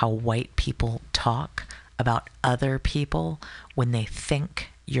believe how white people talk about other people when they think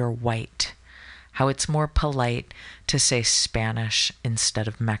you're white. How it's more polite to say Spanish instead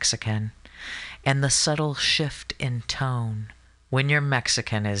of Mexican. And the subtle shift in tone when your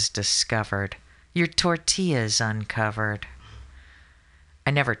Mexican is discovered, your tortilla's uncovered.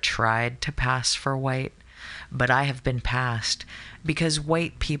 I never tried to pass for white, but I have been passed because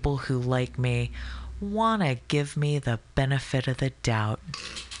white people who like me want to give me the benefit of the doubt.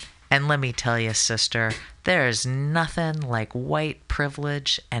 And let me tell you, sister, there's nothing like white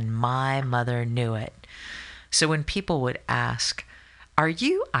privilege, and my mother knew it. So when people would ask, "Are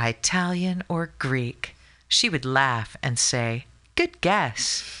you Italian or Greek?" she would laugh and say, "Good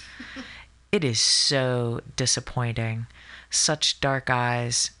guess." It is so disappointing. Such dark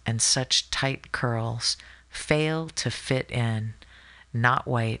eyes and such tight curls fail to fit in. Not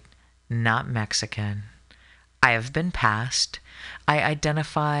white, not Mexican. I have been passed. I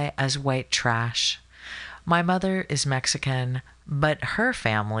identify as white trash. My mother is Mexican, but her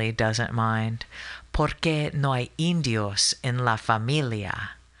family doesn't mind. Porque no hay indios en la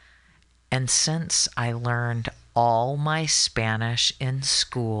familia. And since I learned all my Spanish in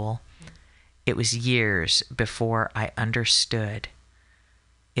school, it was years before I understood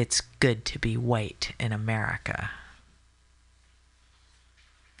it's good to be white in America.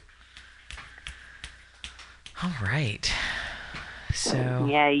 All right. So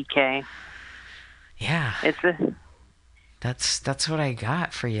Yeah, EK. yeah, that's what I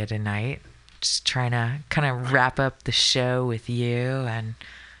got for you tonight. Just trying to kind of wrap up the show with you and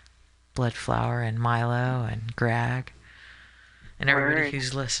Bloodflower and Milo and Greg and everybody Word.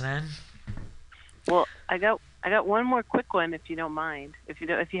 who's listening. Well, I got one more quick one, if you don't mind, if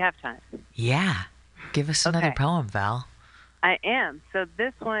you have time. Yeah, give us another Okay. poem, Val. I am. So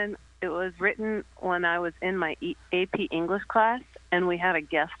this one, it was written when I was in my AP English class, and we had a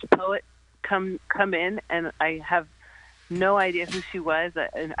guest poet come in, and I have no idea who she was.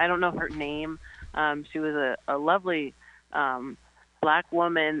 I don't know her name. She was a lovely black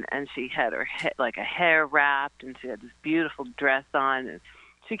woman, and she had her hair wrapped, and she had this beautiful dress on. And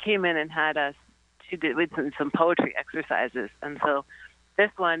she came in and had us. She did with some poetry exercises, and so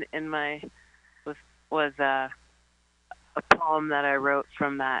this one was a poem that I wrote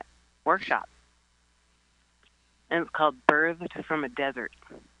from that workshop, and it's called "Birthed from a Desert."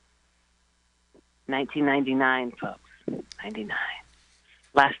 1999, folks. 99.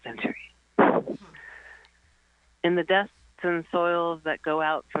 Last century. In the dust and soils that go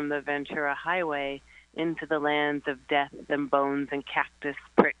out from the Ventura Highway into the lands of death and bones and cactus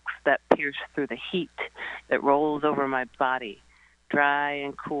pricks that pierce through the heat that rolls over my body, dry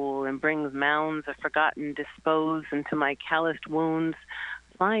and cool, and brings mounds of forgotten dispose into my calloused wounds,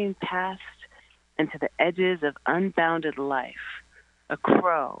 flying past into the edges of unbounded life, a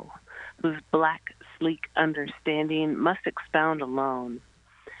crow whose black, sleek understanding must expound alone,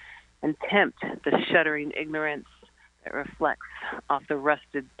 and tempt the shuddering ignorance that reflects off the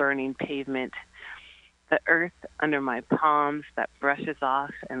rusted, burning pavement, the earth under my palms that brushes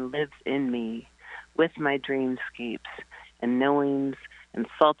off and lives in me, with my dreamscapes and knowings and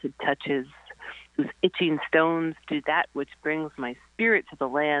salted touches, whose itching stones do that which brings my spirit to the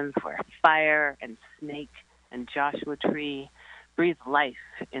lands where fire and snake and Joshua tree breathe life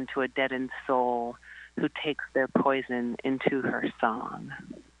into a deadened soul, who takes their poison into her song.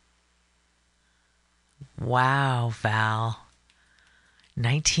 Wow, Val.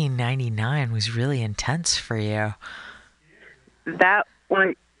 1999 was really intense for you. That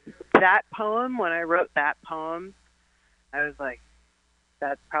poem, when I wrote that poem, I was like,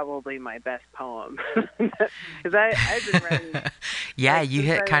 that's probably my best poem. Because I've been writing. Yeah, you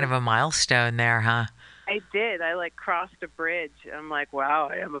hit kind of a milestone there, huh? I did. I crossed a bridge. I'm like, wow,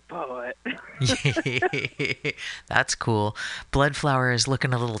 I am a poet. That's cool. Bloodflower is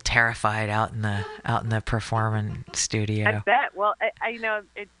looking a little terrified out in the performance studio. I bet. Well, I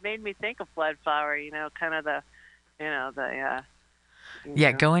it made me think of Bloodflower. Kind of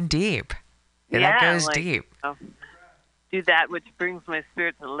yeah, going deep. Yeah, that goes deep. Do that which brings my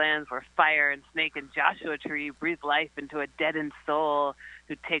spirit to lands where fire and snake and Joshua tree breathe life into a deadened soul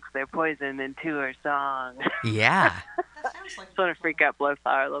who takes their poison into her song. Yeah. That sounds like Just want to freak out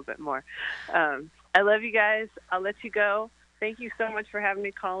Blowflower a little bit more. I love you guys. I'll let you go. Thank you so much for having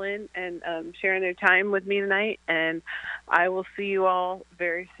me call in and sharing their time with me tonight. And I will see you all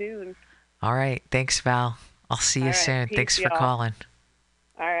very soon. All right. Thanks, Val. I'll see you soon. Peace, Thanks for y'all. calling.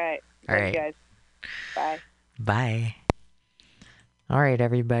 All right. All Love right. you guys. Bye. Bye. All right,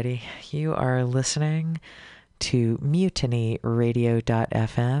 everybody. You are listening to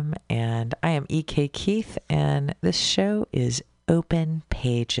MutinyRadio.fm, and I am E.K. Keith, and this show is Open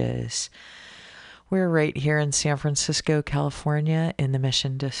Pages. We're right here in San Francisco, California, in the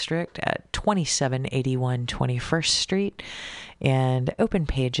Mission District at 2781 21st Street. And Open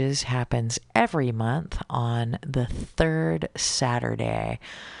Pages happens every month on the third Saturday.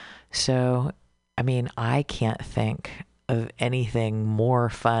 So, I mean, I can't think of anything more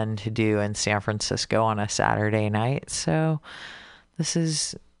fun to do in San Francisco on a Saturday night. So this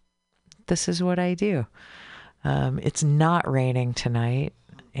is what I do. It's not raining tonight,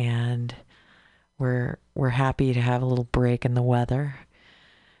 and we're happy to have a little break in the weather,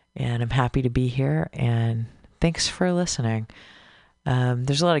 and I'm happy to be here, and thanks for listening.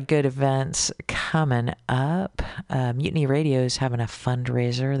 There's a lot of good events coming up. Mutiny Radio is having a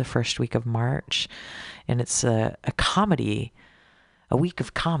fundraiser the first week of March, and it's a week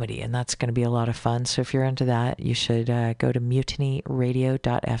of comedy, and that's going to be a lot of fun. So if you're into that, you should go to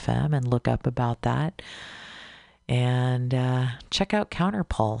MutinyRadio.fm and look up about that, and check out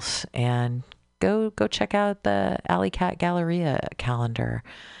Counterpulse, and go check out the Alley Cat Galleria calendar.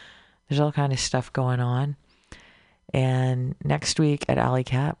 There's all kind of stuff going on. And next week at Alley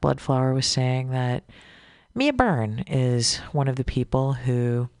Cat, Bloodflower was saying that Mia Byrne is one of the people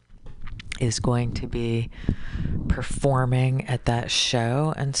who is going to be performing at that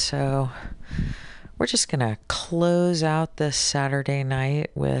show. And so we're just going to close out this Saturday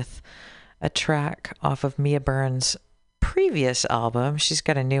night with a track off of Mia Byrne's previous album. She's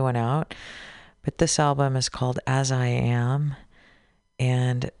got a new one out, but this album is called As I Am,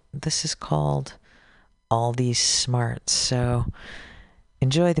 and this is called All These Smarts. So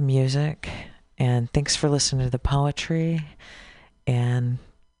enjoy the music, and thanks for listening to the poetry, and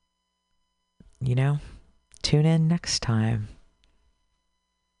tune in next time.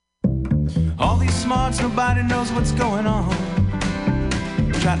 All these smarts, nobody knows what's going on.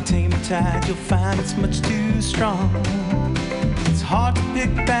 Try to tame the tide, you'll find it's much too strong. It's hard to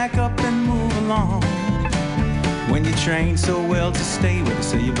pick back up and move along when you train so well to stay where they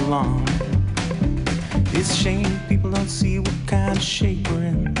say you belong. It's a shame people don't see what kind of shape we're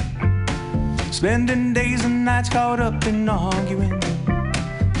in, spending days and nights caught up in arguing.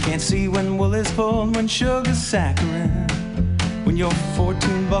 Can't see when wool is pulled, when sugar's saccharine, when your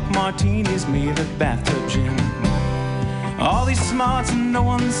 $14 martini's made of bathtub gin. All these smarts and no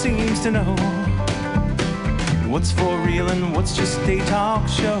one seems to know what's for real and what's just a talk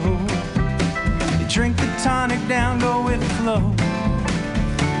show. You drink the tonic down, go with the flow,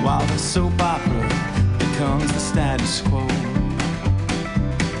 while the soap opera becomes the status quo.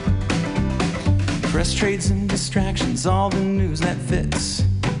 Press trades and distractions, all the news that fits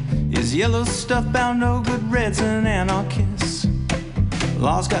is yellow stuff bound no good reds and anarchists.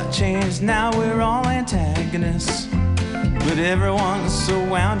 Laws got changed, now we're all antagonists, but everyone's so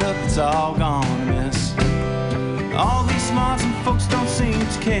wound up it's all gone to miss. All these smarts and folks don't seem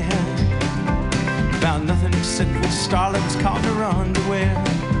to care about nothing except what starlets caught her underwear.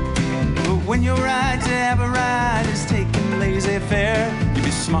 But when your right to have a ride is taking laissez-faire, you'd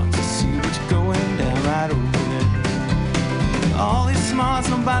be smart to see what's going down right over there. All these smarts,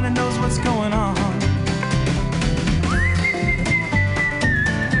 nobody knows what's going on.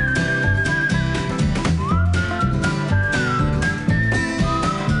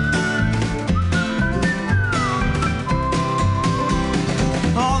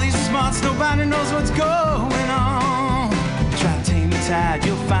 All these smarts, nobody knows what's going on. Try to tame the tide,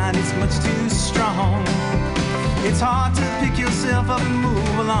 you'll find it's much too strong. It's hard to pick yourself up and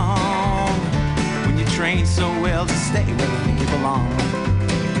move along when you train so well to stay where you think you belong.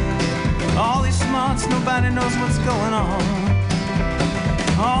 All these smarts, nobody knows what's going on.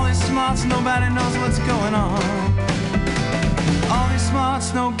 All these smarts, nobody knows what's going on. All these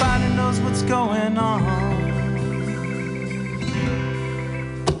smarts, nobody knows what's going on.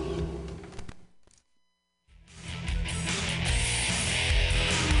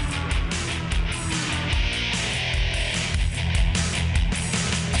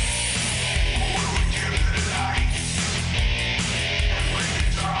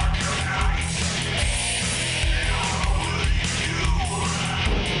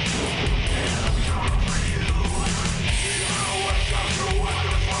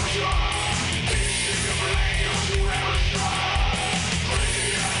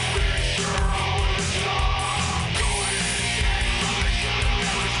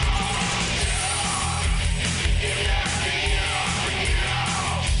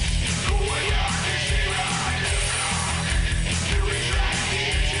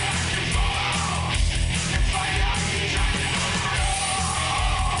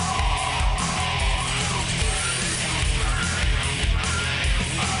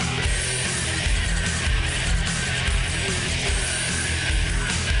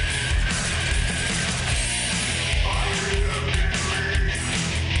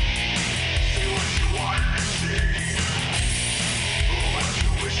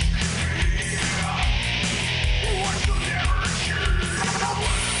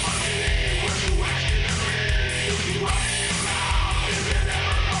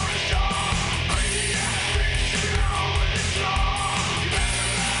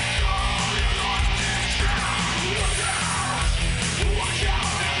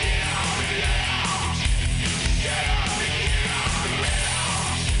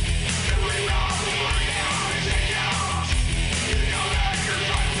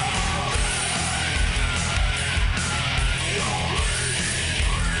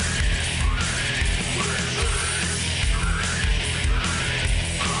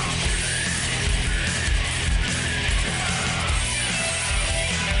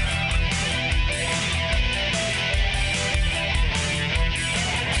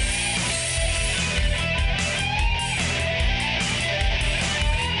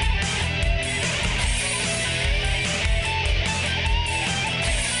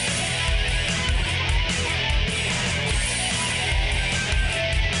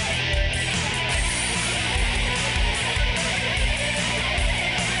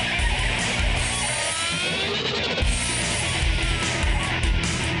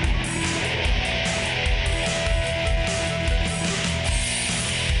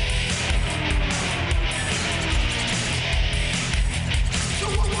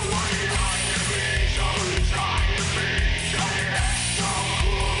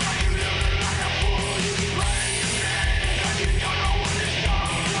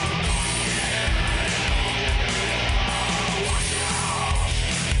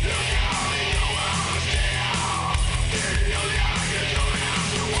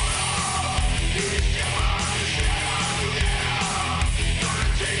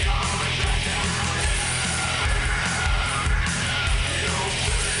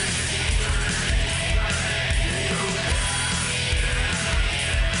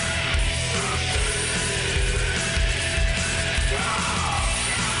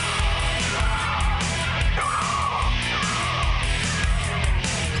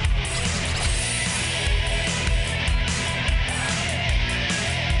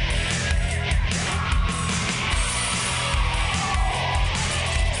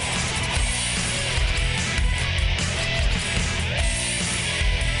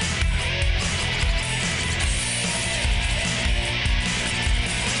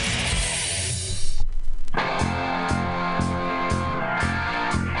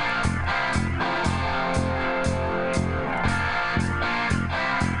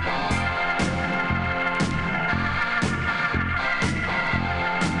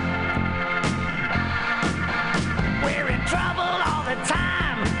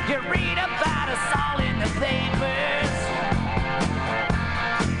 You read about us all in the papers.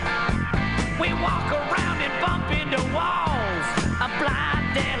 We walk around and bump into walls, a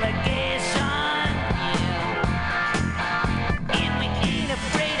blind delegation. And we ain't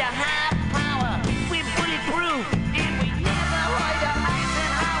afraid of high power. We're bulletproof, and we never heard of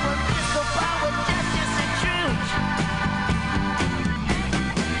Eisenhower. Crystal power, justice, and truth.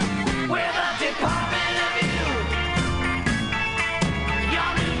 We're the Department of Youth.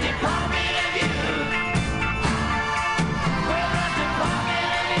 Your new Department of Youth. We're the Department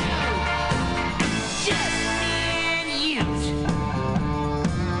of Youth. Just me and youth.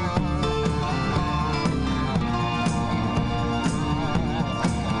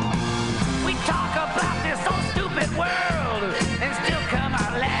 We talk about this old stupid world and still come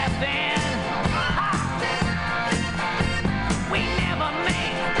out laughing. We never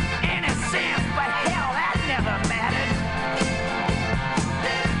make any sense, but hell, that never mattered.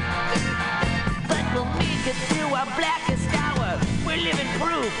 But we'll make it through our blackest hour. We're living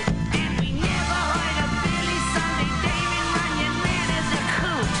proof, and we never heard of Billy Sunday, David Runyon, man is a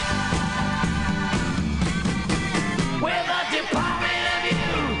coot. We're the Department of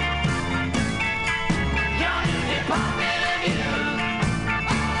Youth. Your new Department of Youth.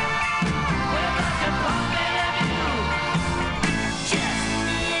 We're the Department of Youth. Just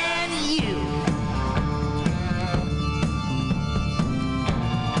me and you.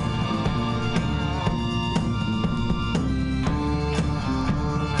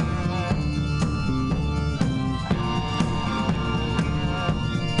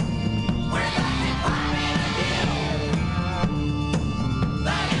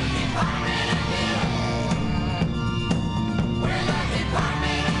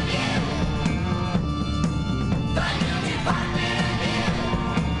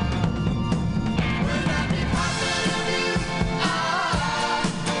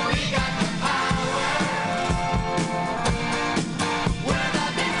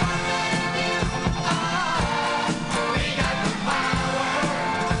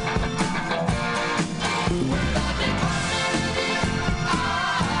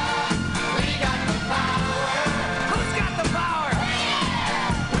 Who's got the power?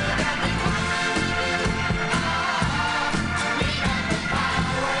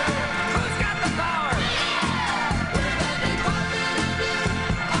 Who's got the power?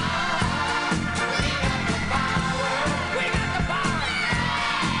 We got the power.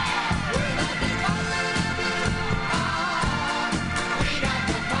 We got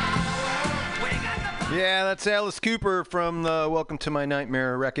the power. Yeah, that's Alice Cooper from the Welcome to My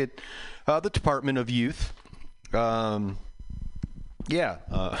Nightmare record, the Department of Youth. I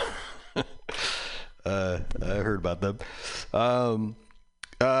heard about them.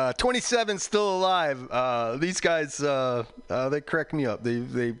 27 still alive. These guys, they cracked me up.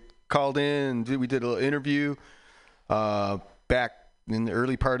 They called in. We did a little interview back in the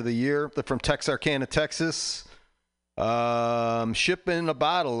early part of the year. They're from Texarkana, Texas. Shipping a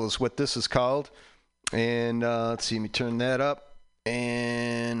Bottle is what this is called. And let's see, let me turn that up.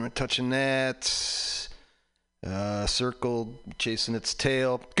 And we're touching that. Circle, chasing its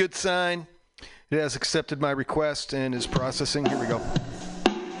tail. Good sign. It has accepted my request and is processing. Here we go.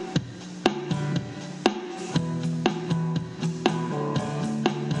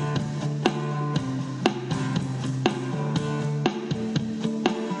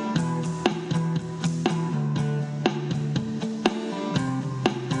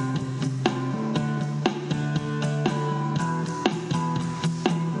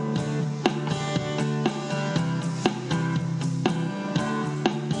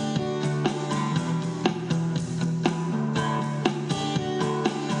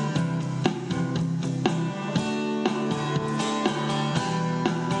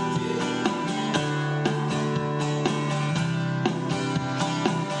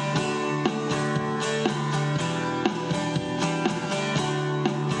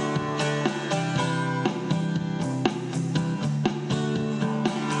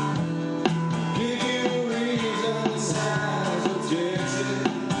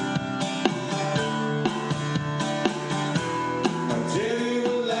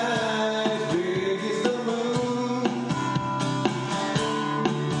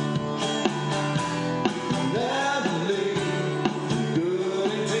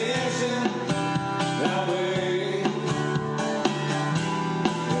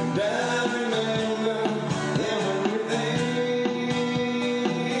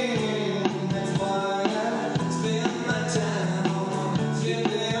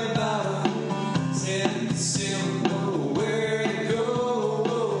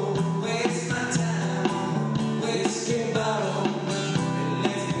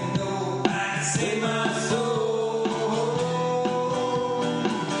 Say my